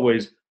know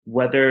was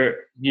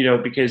whether,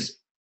 because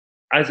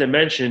as I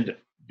mentioned,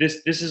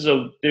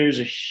 there's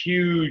a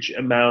huge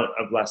amount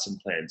of lesson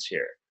plans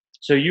here.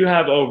 So you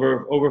have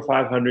over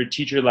 500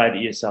 teacher-led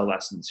ESL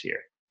lessons here,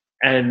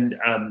 and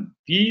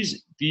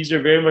these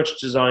are very much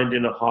designed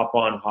in a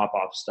hop-on,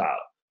 hop-off style.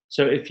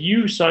 So if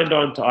you signed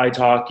on to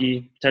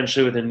italki,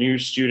 potentially with a new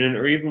student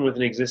or even with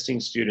an existing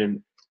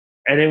student,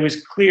 and it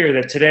was clear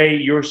that today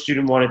your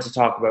student wanted to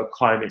talk about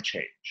climate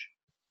change,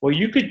 well,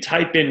 you could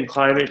type in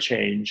climate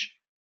change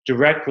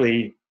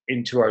directly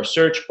into our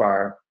search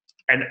bar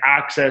and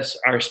access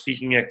our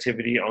speaking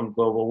activity on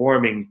global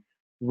warming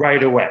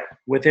right away,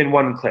 within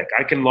one click.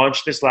 I can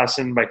launch this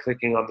lesson by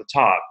clicking on the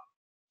top,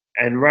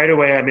 and right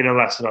away I'm in a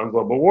lesson on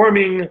global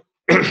warming,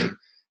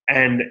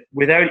 and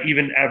without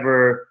even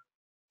ever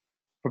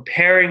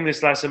preparing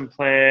this lesson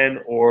plan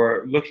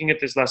or looking at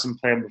this lesson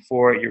plan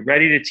before, you're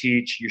ready to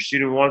teach. Your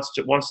student wants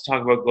to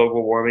talk about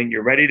global warming.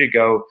 You're ready to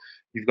go.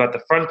 You've got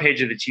the front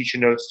page of the teacher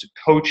notes to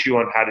coach you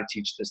on how to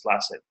teach this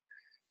lesson.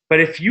 But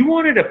if you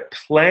wanted to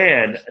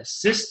plan a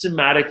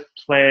systematic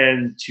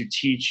plan to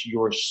teach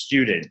your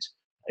student,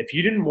 if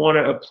you didn't want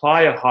to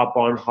apply a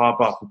hop-on,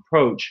 hop-off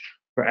approach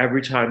for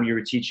every time you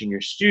were teaching your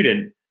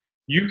student,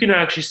 you can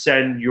actually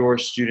send your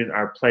student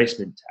our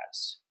placement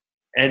test.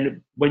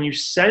 And when you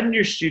send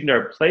your student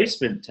our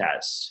placement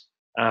test,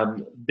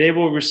 they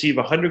will receive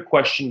a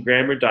 100-question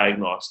grammar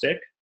diagnostic.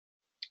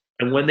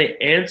 And when they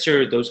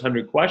answer those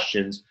 100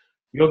 questions,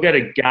 you'll get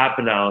a gap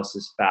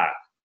analysis back.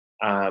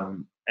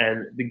 And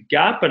the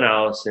gap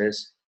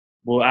analysis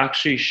will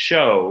actually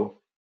show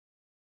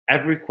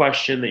every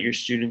question that your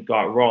student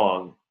got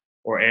wrong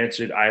or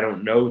answered I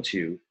don't know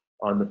to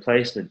on the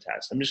placement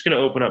test. I'm just going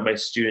to open up my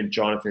student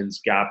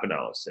Jonathan's gap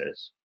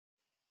analysis.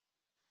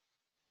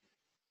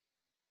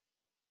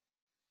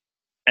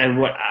 And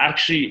what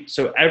actually,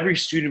 so every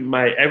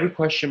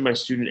question my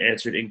student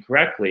answered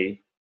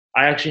incorrectly,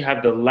 I actually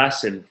have the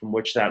lesson from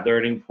which that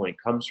learning point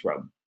comes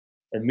from.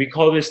 And we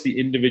call this the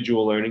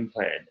individual learning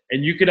plan.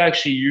 And you could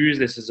actually use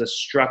this as a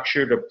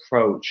structured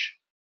approach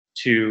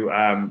to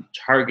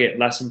target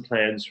lesson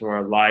plans from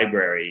our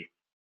library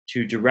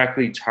to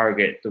directly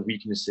target the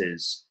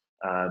weaknesses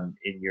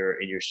in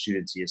your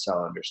students'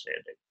 ESL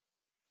understanding.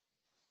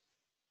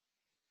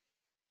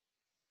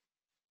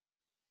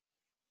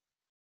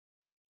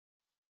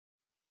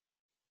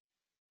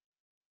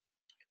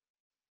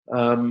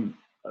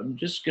 I'm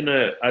just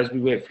gonna, as we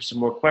wait for some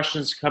more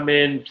questions to come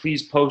in,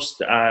 please post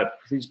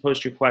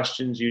your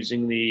questions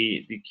using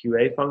the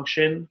QA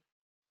function.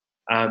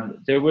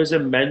 There was a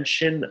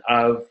mention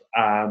of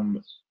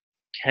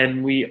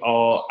can we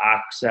all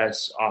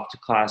access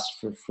Off2Class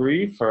for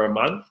free for a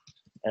month?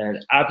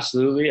 And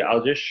absolutely,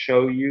 I'll just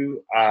show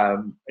you.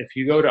 If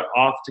you go to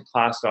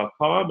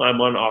off2class.com, I'm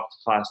on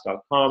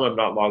off2class.com. I'm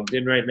not logged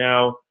in right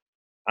now.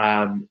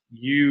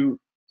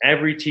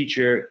 Every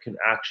teacher can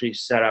actually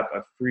set up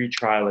a free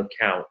trial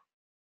account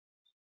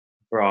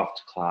for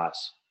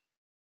Off2Class.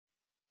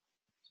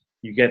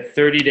 You get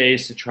 30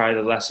 days to try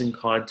the lesson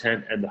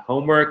content and the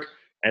homework,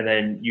 and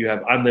then you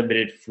have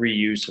unlimited free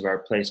use of our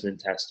placement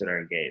test and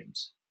our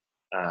games.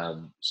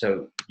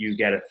 So you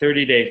get a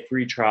 30-day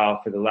free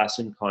trial for the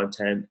lesson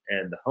content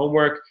and the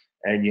homework,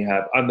 and you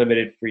have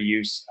unlimited free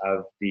use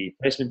of the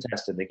placement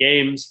test and the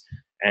games,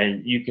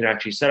 and you can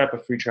actually set up a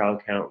free trial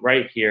account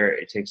right here.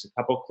 It takes a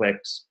couple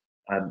clicks.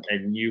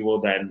 And you will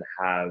then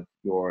have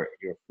your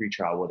free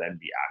trial will then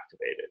be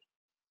activated.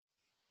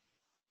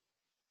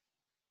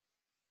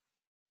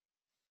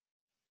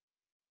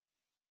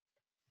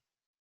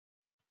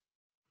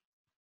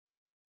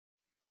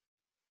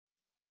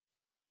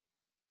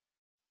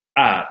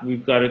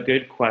 We've got a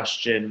good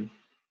question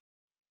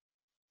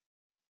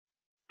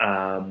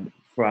from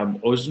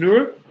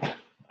Oznur.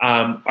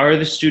 Are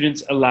the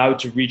students allowed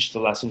to reach the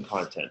lesson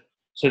content?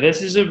 So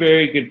this is a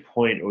very good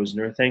point,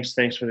 Osner.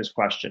 Thanks for this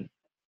question.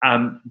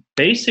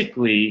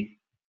 Basically,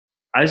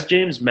 as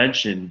James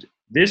mentioned,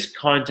 this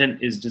content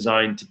is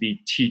designed to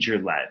be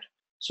teacher-led.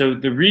 So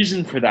the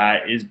reason for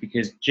that is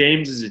because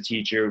James is a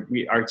teacher.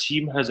 Our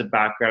team has a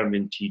background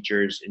in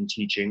teachers and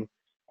teaching,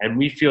 and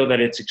we feel that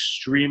it's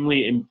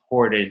extremely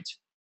important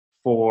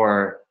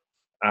for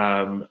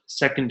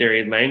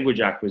secondary language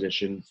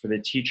acquisition for the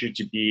teacher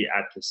to be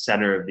at the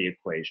center of the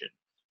equation.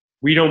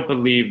 We don't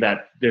believe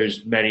that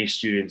there's many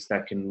students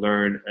that can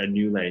learn a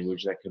new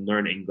language, that can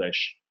learn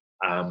English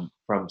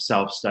from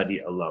self-study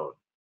alone.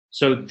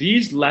 So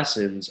these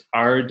lessons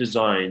are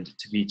designed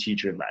to be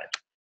teacher-led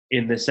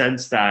in the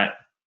sense that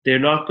they're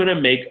not going to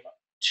make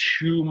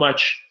too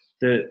much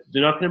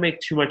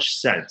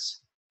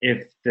sense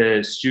if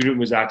the student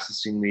was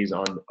accessing these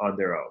on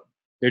their own.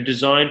 They're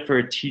designed for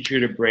a teacher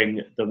to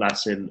bring the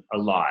lesson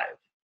alive.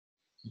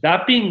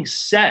 That being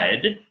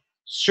said,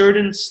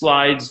 certain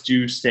slides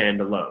do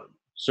stand alone.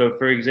 So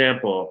for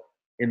example,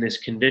 in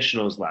this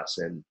conditionals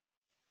lesson,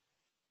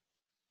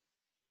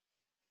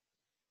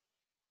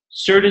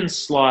 certain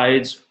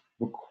slides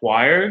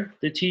require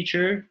the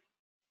teacher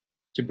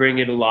to bring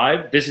it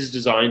alive. This is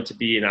designed to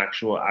be an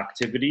actual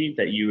activity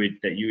that you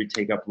would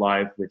take up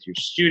live with your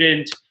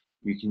student.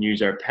 You can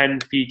use our pen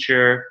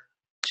feature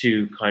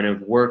to kind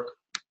of work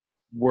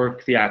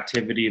the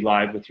activity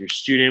live with your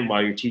student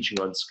while you're teaching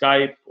on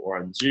Skype or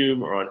on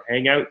Zoom or on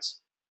Hangouts.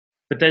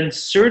 But then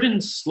certain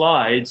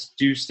slides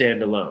do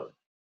stand alone.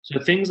 So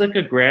things like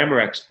a grammar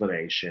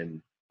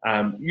explanation,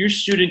 your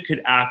student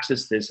could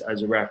access this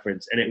as a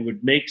reference, and it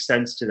would make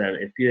sense to them.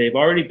 If they've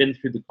already been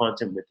through the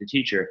content with the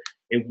teacher,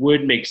 it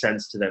would make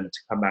sense to them to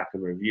come back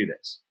and review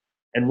this.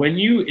 And when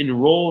you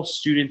enroll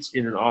students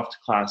in an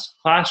Off2Class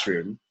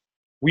classroom,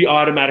 we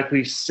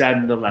automatically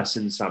send the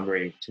lesson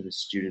summary to the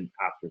student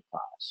after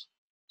class.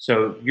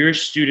 So your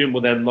student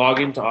will then log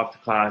into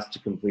Off2Class to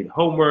complete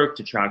homework,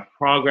 to track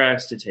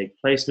progress, to take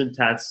placement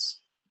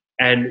tests,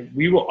 and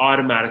we will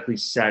automatically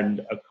send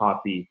a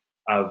copy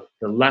of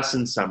the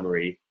lesson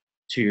summary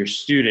to your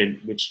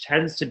student, which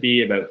tends to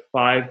be about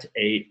 5 to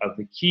 8 of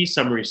the key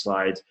summary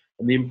slides.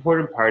 And the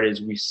important part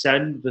is we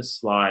send the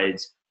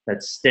slides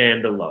that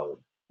stand alone,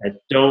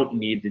 that don't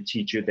need the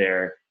teacher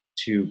there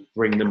to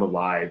bring them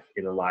alive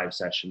in a live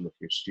session with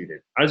your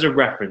student, as a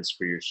reference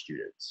for your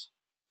students.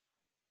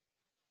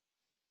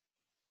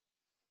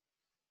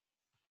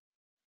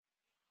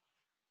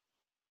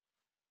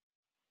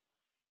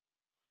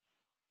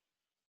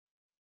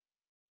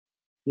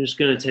 I'm just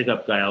going to take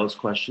up Gael's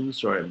question.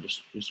 Sorry, I'm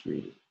just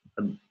reading.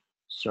 I'm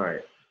sorry,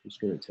 I'm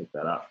just going to take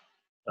that up.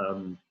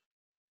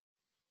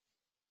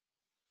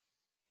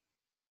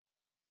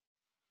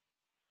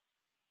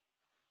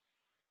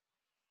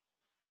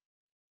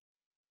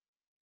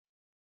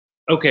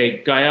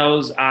 Okay,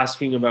 Gael's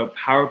asking about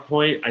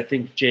PowerPoint. I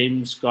think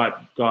James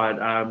got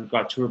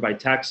to her by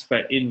text,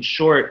 but in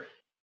short,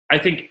 I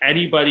think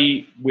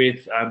anybody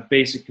with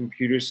basic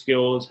computer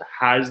skills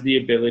has the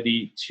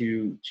ability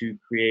to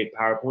create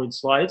PowerPoint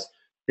slides.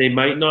 They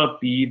might not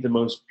be the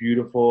most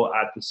beautiful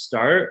at the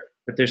start,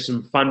 but there's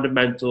some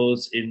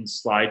fundamentals in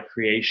slide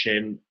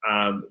creation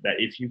that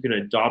if you can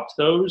adopt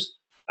those,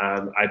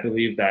 I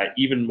believe that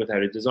even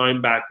without a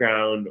design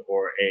background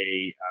or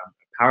a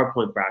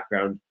PowerPoint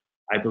background,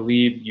 I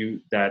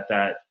believe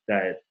that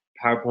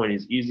PowerPoint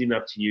is easy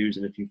enough to use,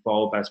 and if you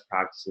follow best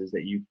practices,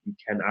 that you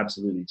can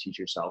absolutely teach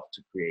yourself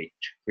to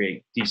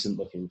create decent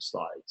looking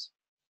slides.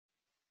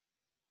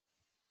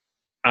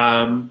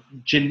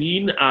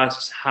 Janine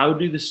asks, how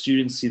do the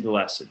students see the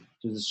lesson?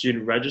 Does the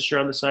student register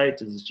on the site?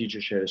 Does the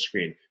teacher share the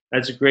screen?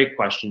 That's a great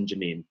question,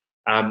 Janine.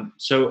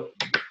 So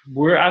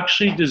we're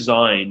actually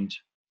designed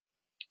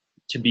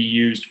to be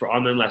used for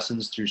online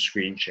lessons through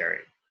screen sharing.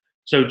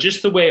 So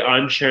just the way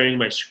I'm sharing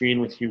my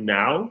screen with you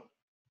now,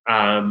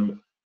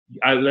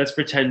 let's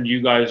pretend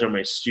you guys are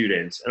my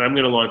students, and I'm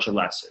going to launch a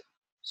lesson.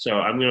 So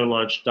I'm going to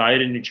launch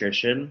diet and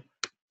nutrition.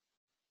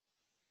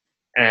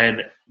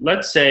 And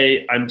let's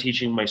say I'm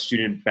teaching my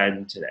student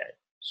Ben today.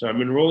 So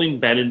I'm enrolling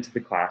Ben into the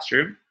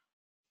classroom.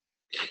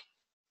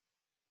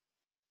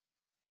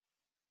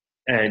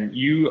 And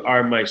you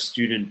are my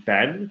student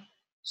Ben.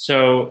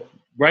 So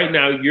right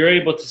now you're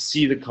able to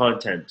see the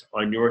content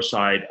on your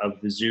side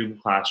of the Zoom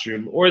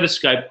classroom or the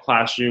Skype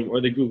classroom or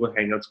the Google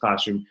Hangouts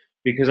classroom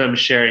because I'm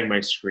sharing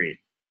my screen.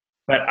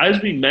 But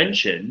as we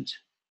mentioned,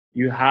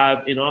 you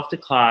have in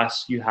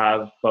Off2Class, you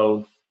have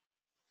both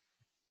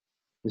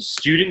the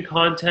student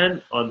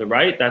content on the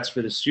right, that's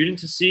for the student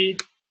to see,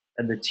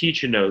 and the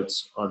teacher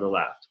notes on the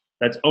left.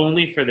 That's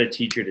only for the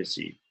teacher to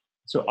see.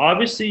 So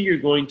obviously you're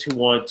going to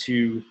want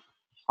to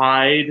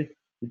hide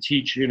the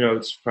teacher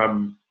notes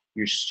from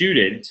your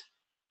student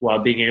while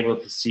being able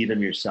to see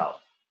them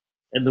yourself.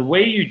 And the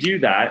way you do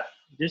that,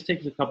 it just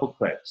takes a couple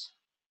clicks.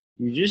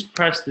 You just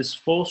press this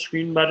full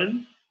screen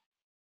button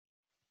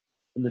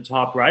in the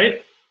top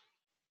right.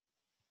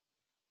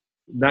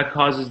 That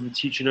causes the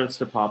teacher notes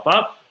to pop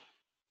up.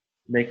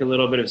 Make a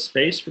little bit of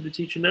space for the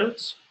teacher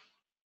notes.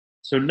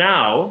 So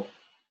now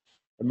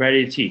I'm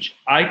ready to teach.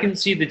 I can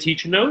see the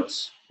teacher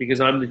notes because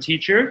I'm the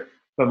teacher,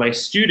 But my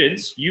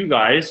students, you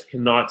guys,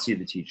 cannot see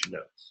the teacher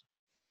notes.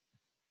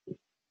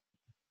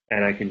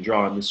 And I can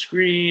draw on the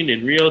screen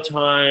in real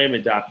time,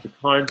 adapt the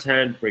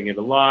content, bring it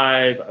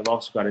alive. I've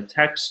also got a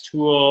text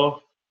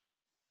tool.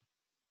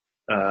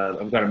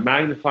 I've got a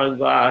magnifying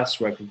glass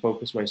where I can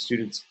focus my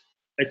students'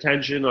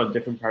 attention on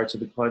different parts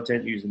of the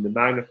content using the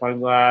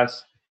magnifying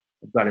glass.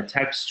 I've got a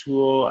text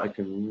tool. I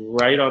can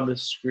write on the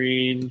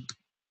screen.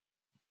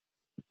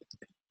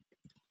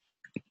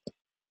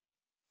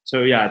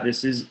 So yeah,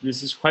 this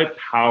is quite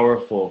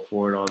powerful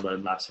for an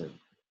online lesson.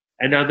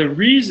 And now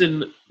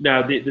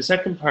the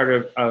second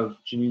part of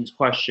Janine's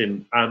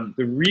question,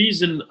 the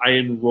reason I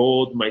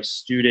enrolled my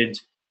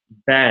student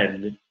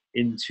Ben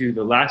into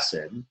the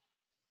lesson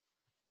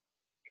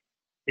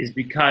is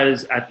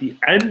because at the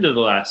end of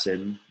the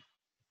lesson,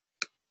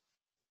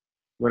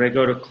 when I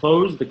go to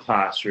close the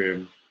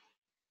classroom,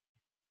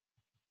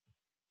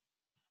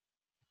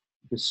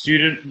 the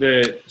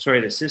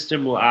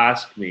system will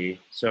ask me,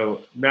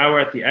 so now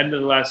we're at the end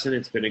of the lesson,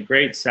 it's been a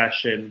great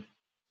session,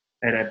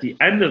 and at the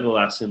end of the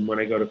lesson, when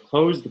I go to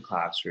close the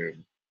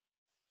classroom,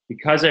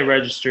 because I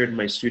registered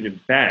my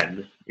student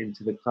Ben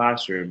into the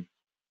classroom,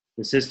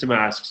 the system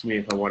asks me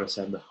if I want to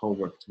send the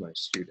homework to my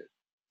student.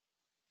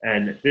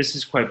 And this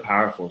is quite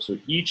powerful. So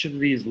each of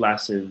these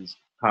lessons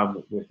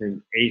come with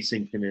an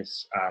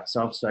asynchronous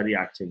self-study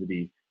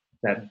activity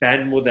that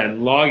Ben will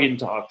then log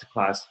into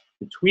Off2Class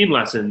between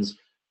lessons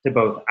to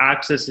both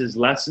access his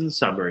lesson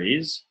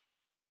summaries,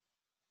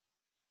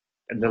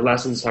 and the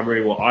lesson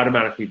summary will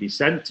automatically be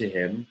sent to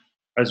him,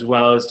 as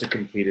well as to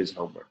complete his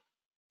homework.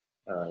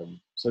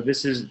 So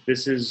this is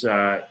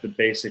the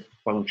basic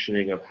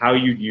functioning of how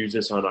you'd use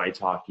this on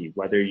italki,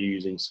 whether you're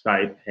using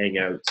Skype,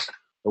 Hangouts,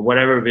 or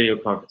whatever video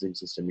conferencing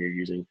system you're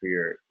using for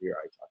your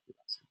italki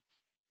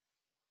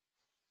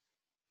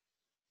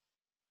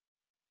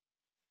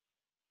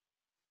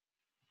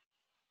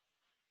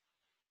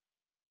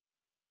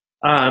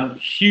lesson.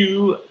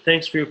 Hugh,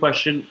 thanks for your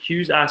question.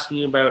 Hugh's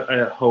asking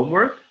about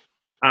homework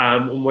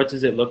and what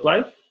does it look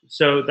like?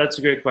 So that's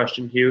a great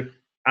question, Hugh.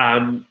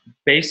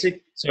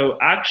 So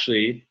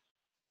actually,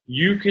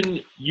 you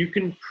can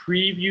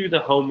preview the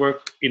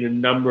homework in a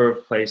number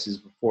of places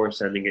before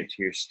sending it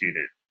to your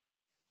student.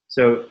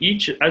 So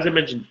as I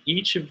mentioned,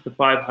 each of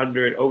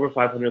the over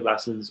 500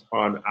 lessons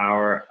on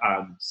our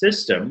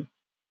system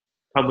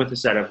come with a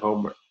set of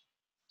homework.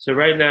 So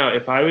right now,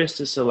 if I was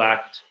to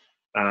select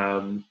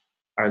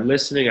our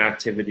listening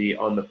activity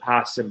on the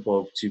past simple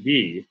of to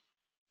be,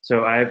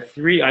 so I have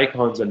 3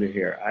 icons under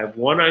here. I have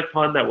one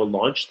icon that will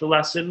launch the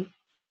lesson,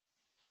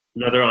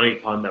 another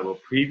icon that will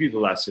preview the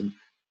lesson,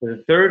 and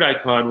the third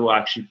icon will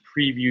actually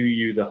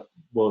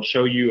will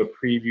show you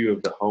a preview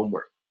of the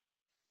homework.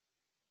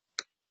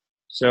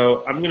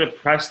 So I'm going to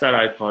press that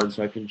icon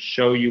so I can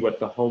show you what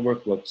the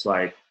homework looks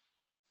like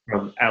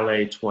from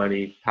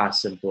LA20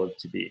 past simple of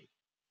to be.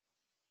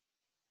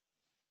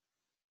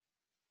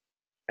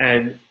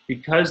 And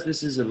because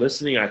this is a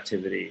listening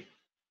activity,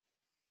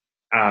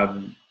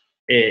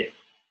 it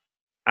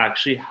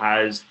actually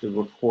has the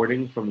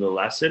recording from the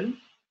lesson.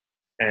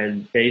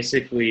 And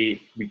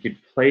basically, we could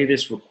play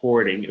this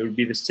recording. It would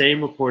be the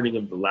same recording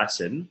of the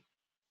lesson.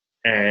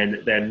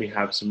 And then we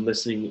have some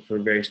listening for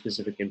very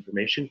specific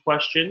information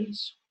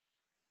questions.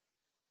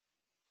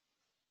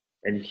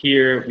 And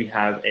here we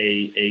have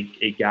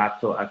a gap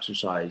fill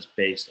exercise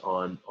based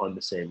on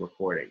the same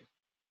recording.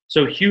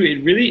 So Hugh,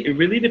 it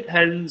really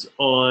depends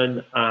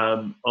on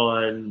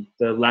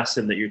the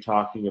lesson that you're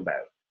talking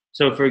about.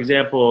 So for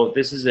example,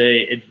 this is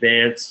a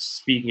advanced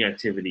speaking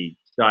activity,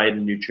 diet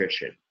and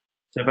nutrition.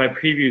 So if I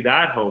preview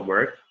that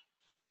homework,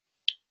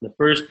 the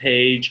first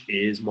page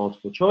is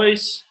multiple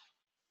choice,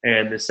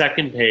 and the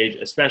second page,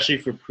 especially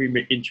for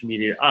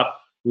pre-intermediate up,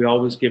 we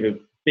always give a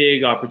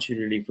big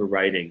opportunity for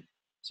writing.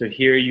 So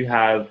here you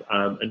have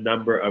a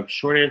number of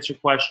short answer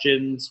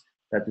questions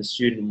that the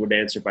student would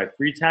answer by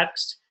free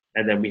text,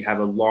 and then we have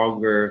a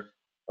longer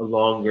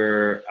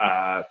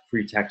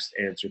free text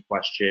answer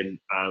question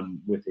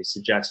with a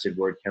suggested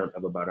word count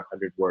of about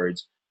 100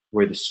 words,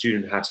 where the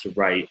student has to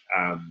write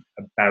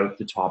about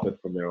the topic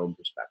from their own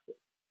perspective.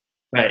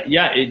 But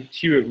yeah, it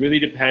really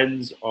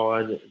depends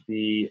on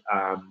the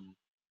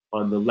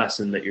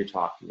lesson that you're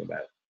talking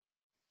about.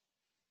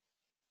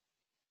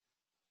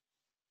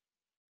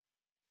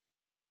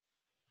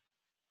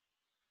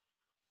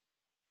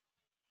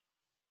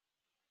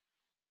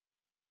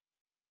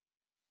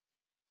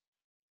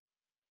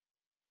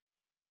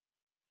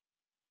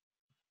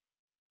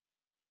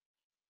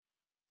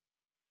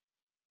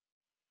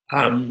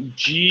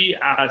 G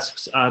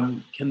asks,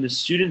 can the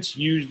students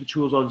use the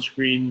tools on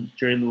screen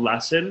during the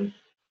lesson?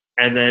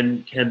 And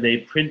then can they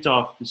print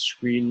off the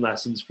screen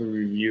lessons for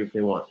review if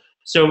they want?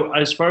 So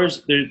as far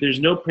as there's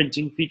no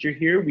printing feature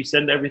here, we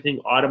send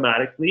everything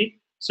automatically.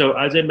 So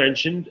as I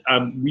mentioned,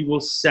 we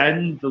will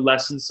send the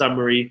lesson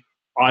summary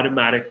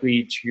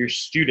automatically to your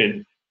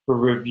student for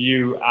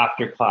review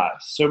after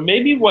class. So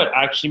maybe what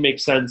actually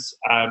makes sense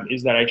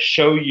is that I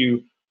show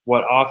you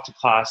what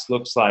Off2Class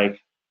looks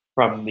like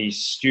from the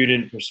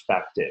student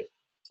perspective.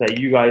 so that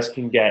you guys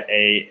can get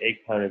a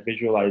kind of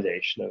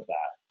visualization of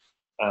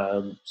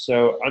that.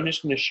 So I'm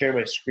just going to share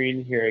my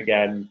screen here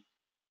again.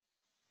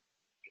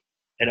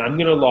 And I'm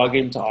going to log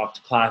into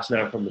Off2Class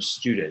now from a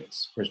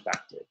student's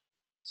perspective.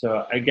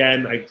 So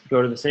again, I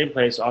go to the same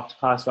place,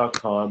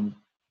 off2class.com,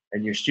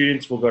 and your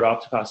students will go to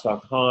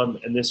off2class.com,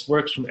 and this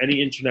works from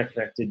any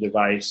internet-connected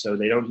device, so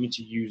they don't need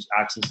to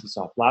access this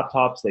off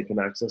laptops. They can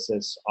access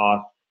this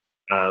off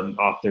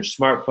their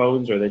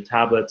smartphones or their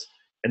tablets.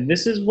 And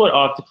this is what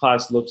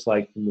Off2Class looks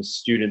like from the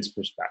student's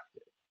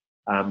perspective.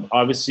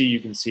 Obviously, you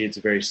can see it's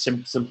a very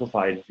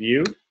simplified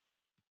view.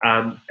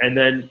 And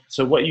then,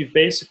 so what you've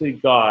basically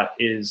got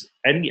is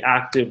any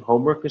active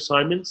homework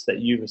assignments that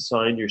you've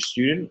assigned your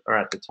student are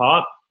at the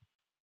top.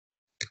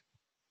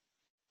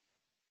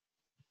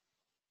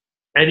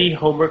 Any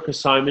homework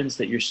assignments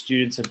that your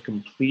students have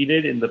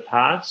completed in the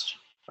past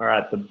are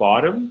at the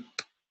bottom.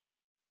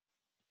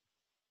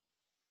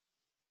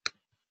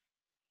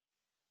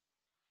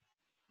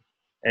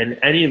 And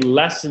any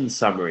lesson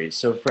summaries.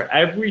 So for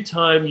every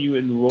time you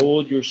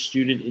enrolled your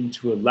student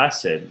into a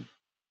lesson,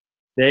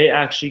 they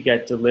actually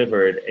get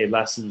delivered a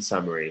lesson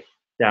summary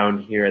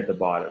down here at the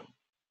bottom.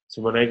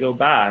 So when I go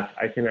back,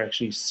 I can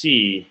actually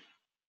see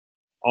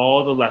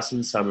all the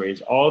lesson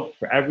summaries,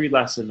 for every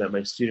lesson that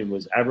my student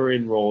was ever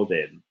enrolled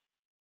in,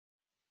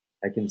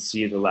 I can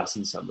see the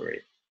lesson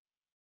summary.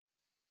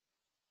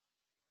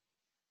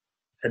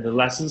 And the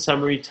lesson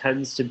summary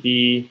tends to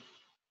be,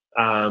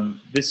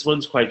 this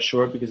one's quite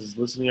short because it's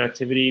listening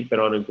activity, but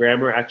on a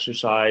grammar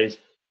exercise,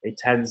 it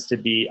tends to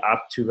be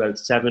up to about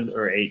 7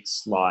 or 8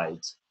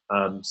 slides,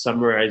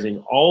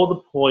 summarizing all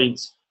the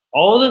points,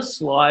 all the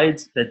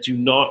slides that do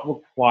not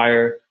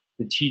require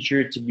the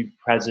teacher to be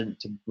present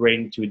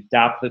to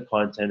adapt the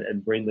content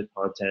and bring the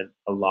content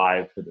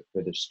alive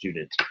for the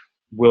student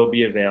will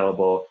be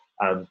available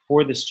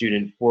for the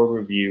student for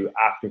review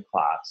after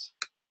class.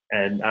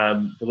 And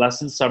the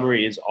lesson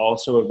summary is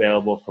also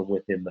available from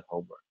within the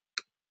homework.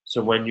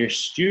 So when your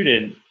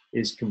student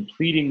is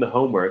completing the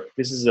homework,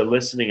 this is a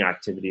listening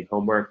activity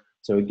homework.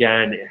 So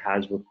again, it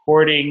has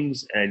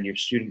recordings, and your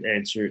students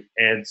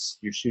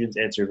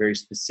answer very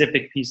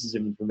specific pieces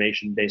of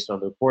information based on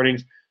the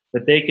recordings,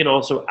 but they can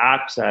also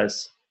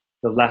access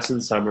the lesson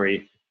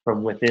summary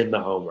from within the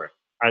homework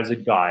as a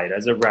guide,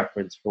 as a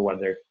reference for when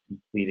they're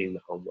completing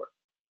the homework.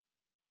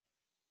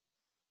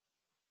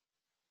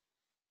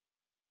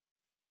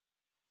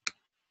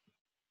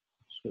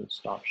 Just going to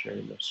stop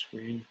sharing my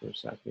screen for a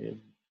second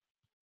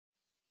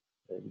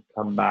and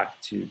come back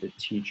to the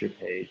teacher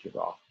page of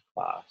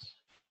Off2Class.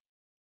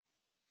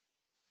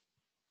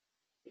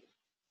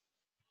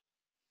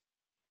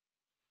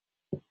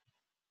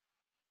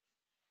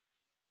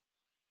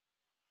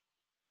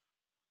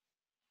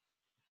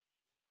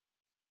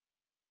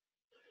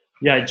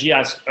 Yeah,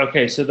 GS.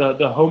 Okay, so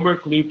the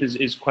homework loop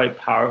is quite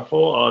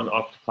powerful on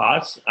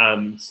Off2Class.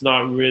 It's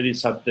not really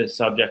the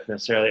subject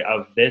necessarily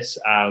of this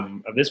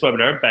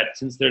webinar, but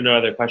since there are no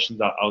other questions,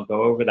 I'll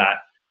go over that.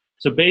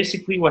 So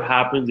basically, what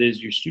happens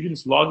is your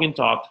students log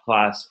into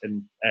Off2Class,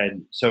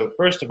 and so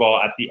first of all,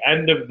 at the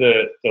end of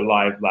the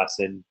live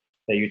lesson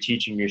that you're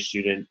teaching your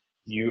student,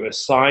 you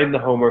assign the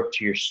homework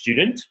to your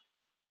student,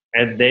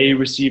 and they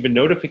receive a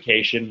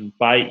notification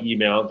by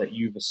email that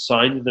you've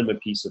assigned them a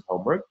piece of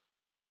homework.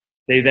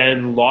 They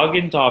then log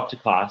into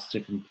Off2Class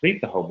to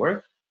complete the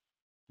homework.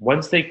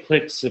 Once they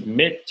click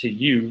submit to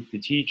you, the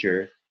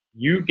teacher,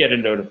 you get a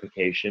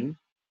notification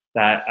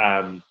that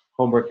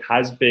homework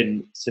has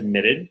been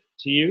submitted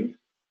to you.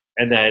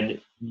 And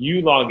then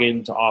you log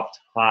into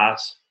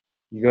Off2Class,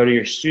 you go to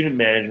your student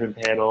management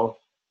panel,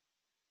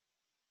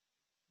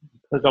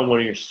 click on one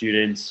of your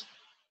students,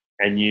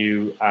 and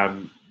you're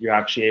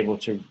actually able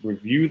to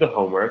review the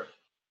homework.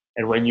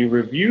 And when you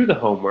review the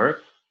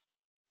homework,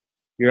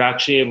 you're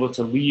actually able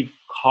to leave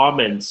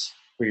comments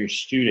for your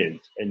student,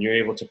 and you're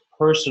able to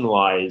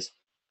personalize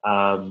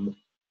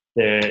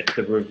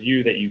the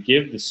review that you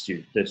give the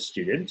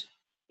student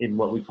in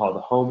what we call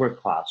the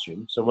homework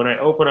classroom. So when I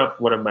open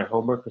up one of my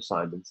homework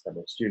assignments that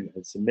my student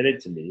has submitted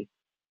to me,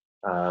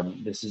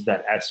 this is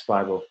that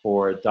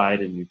S504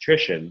 diet and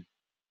nutrition.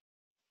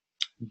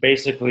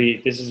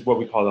 Basically, this is what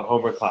we call the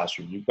homework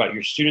classroom. You've got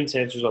your students'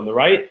 answers on the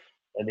right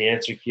and the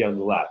answer key on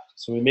the left.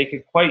 So we make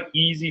it quite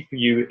easy for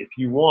you if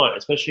you want,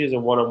 especially as a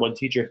one-on-one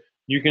teacher.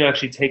 You can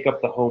actually take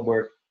up the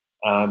homework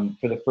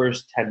for the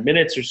first 10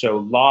 minutes or so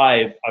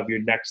live of your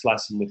next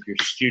lesson with your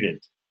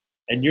student.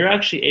 And you're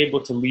actually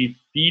able to leave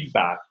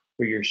feedback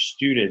for your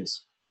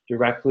students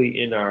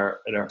directly in our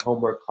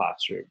homework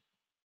classroom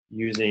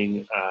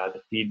using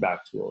the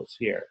feedback tools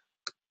here.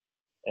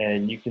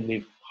 And you can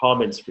leave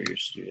comments for your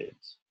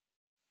students.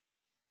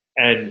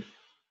 And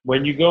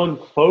when you go and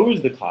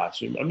close the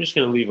classroom, I'm just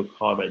going to leave a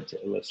comment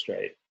to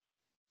illustrate.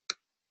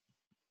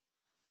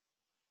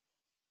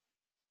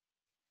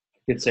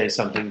 You could say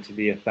something to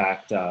the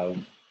effect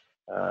of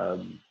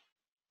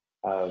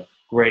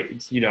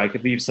great, I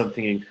could leave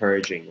something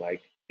encouraging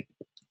like,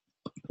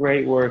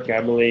 great work,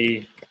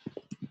 Emily,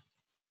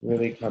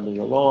 really coming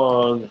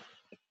along.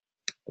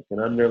 I can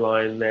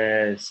underline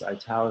this,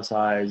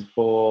 italicize,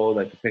 bold.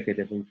 I can pick a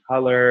different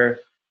color,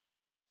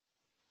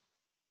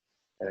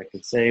 and I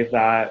can save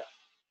that.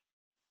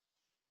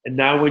 And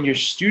now when your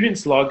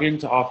students log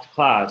into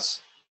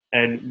Off2Class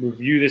and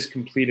review this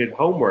completed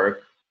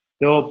homework,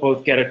 they'll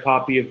both get a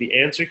copy of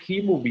the answer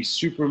key will be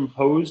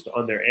superimposed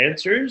on their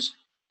answers,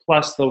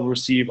 plus they'll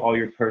receive all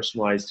your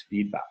personalized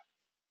feedback.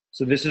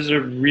 So this is a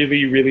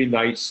really, really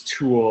nice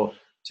tool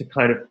to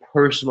kind of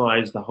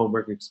personalize the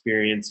homework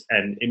experience,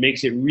 and it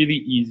makes it really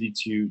easy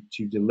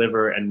to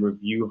deliver and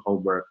review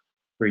homework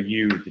for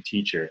you, the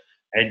teacher.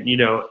 And you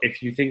know,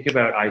 if you think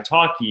about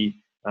italki,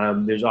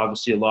 there's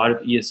obviously a lot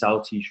of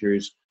ESL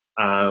teachers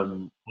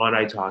on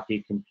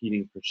italki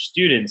competing for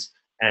students,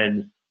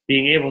 and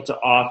being able to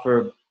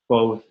offer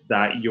both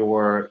that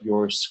your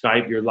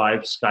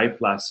live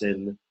Skype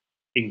lesson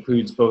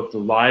includes both the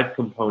live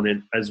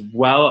component as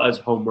well as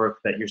homework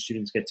that your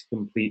students get to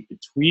complete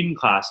between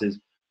classes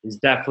is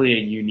definitely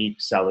a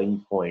unique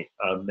selling point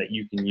that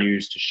you can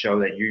use to show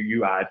that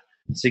you add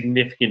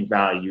significant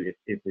value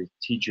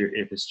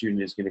if a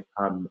student is going to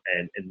come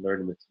and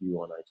learn with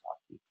you on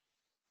italki.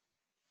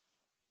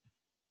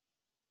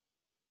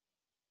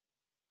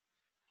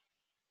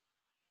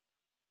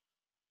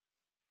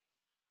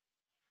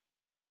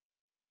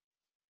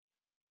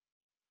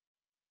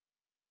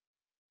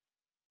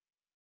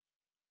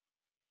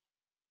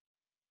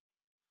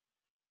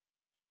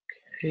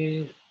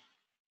 Okay.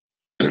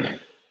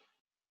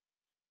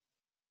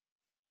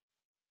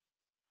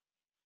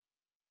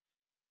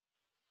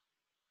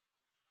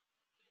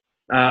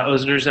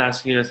 Listeners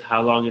asking us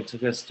how long it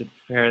took us to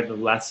prepare the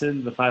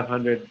lesson, the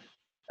 500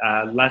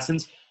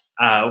 lessons.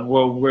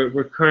 Well,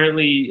 we're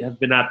currently have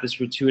been at this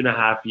for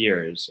 2.5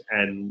 years,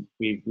 and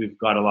we've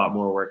got a lot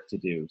more work to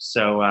do.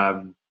 So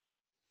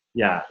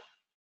yeah.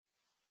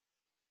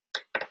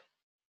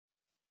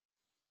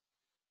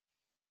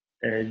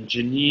 And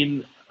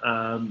Janine,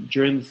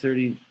 during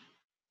the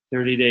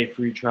 30-day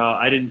free trial,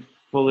 I didn't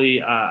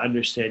fully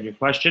understand your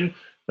question,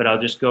 but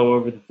I'll just go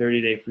over the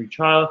 30-day free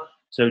trial.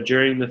 So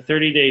during the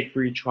 30-day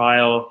free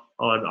trial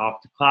on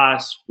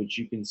Off2Class, which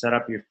you can set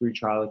up your free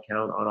trial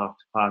account on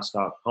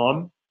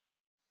off2class.com,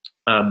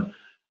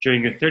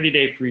 during your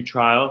 30-day free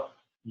trial,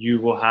 you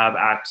will have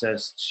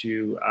access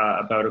to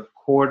about a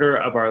quarter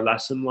of our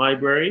lesson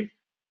library,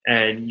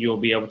 and you'll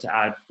be able to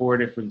add 4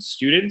 different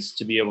students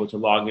to be able to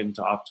log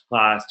into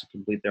Off2Class to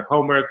complete their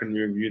homework and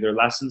review their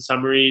lesson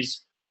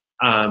summaries.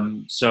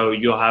 So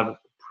you'll have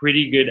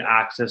pretty good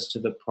access to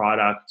the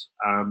product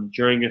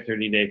during your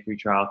 30-day free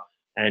trial,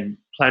 and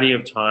plenty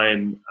of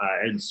time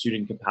and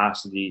student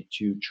capacity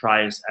to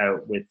try us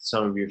out with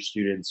some of your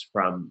students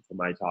from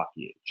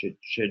italki. It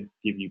should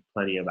give you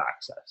plenty of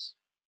access.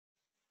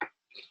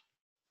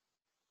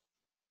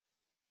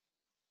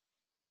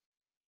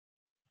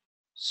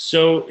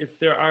 So if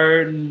there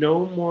are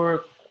no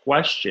more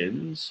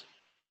questions,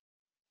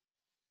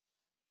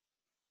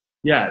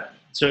 yeah.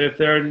 So if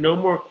there are no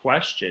more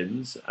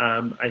questions,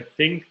 I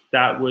think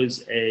that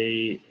was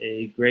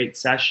a great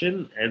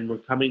session, and we're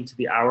coming to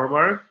the hour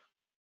mark.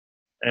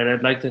 And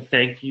I'd like to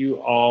thank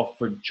you all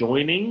for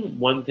joining.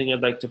 One thing I'd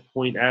like to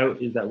point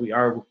out is that we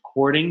are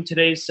recording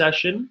today's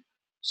session.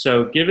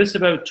 So give us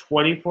about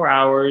 24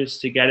 hours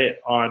to get it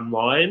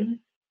online,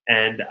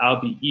 and I'll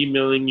be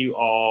emailing you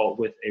all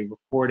with a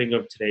recording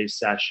of today's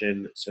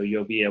session, so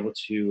you'll be able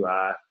to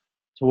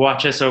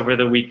watch us over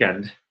the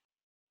weekend.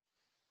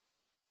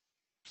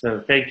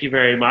 So thank you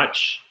very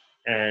much,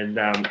 and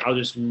I'll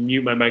just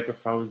mute my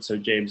microphone so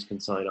James can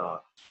sign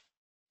off.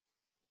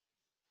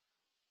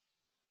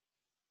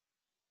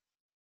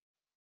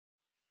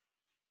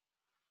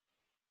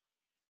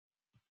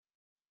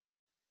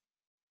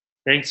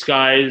 Thanks,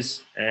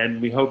 guys,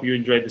 and we hope you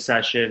enjoyed the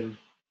session,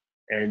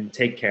 and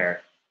take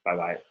care.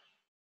 Bye-bye.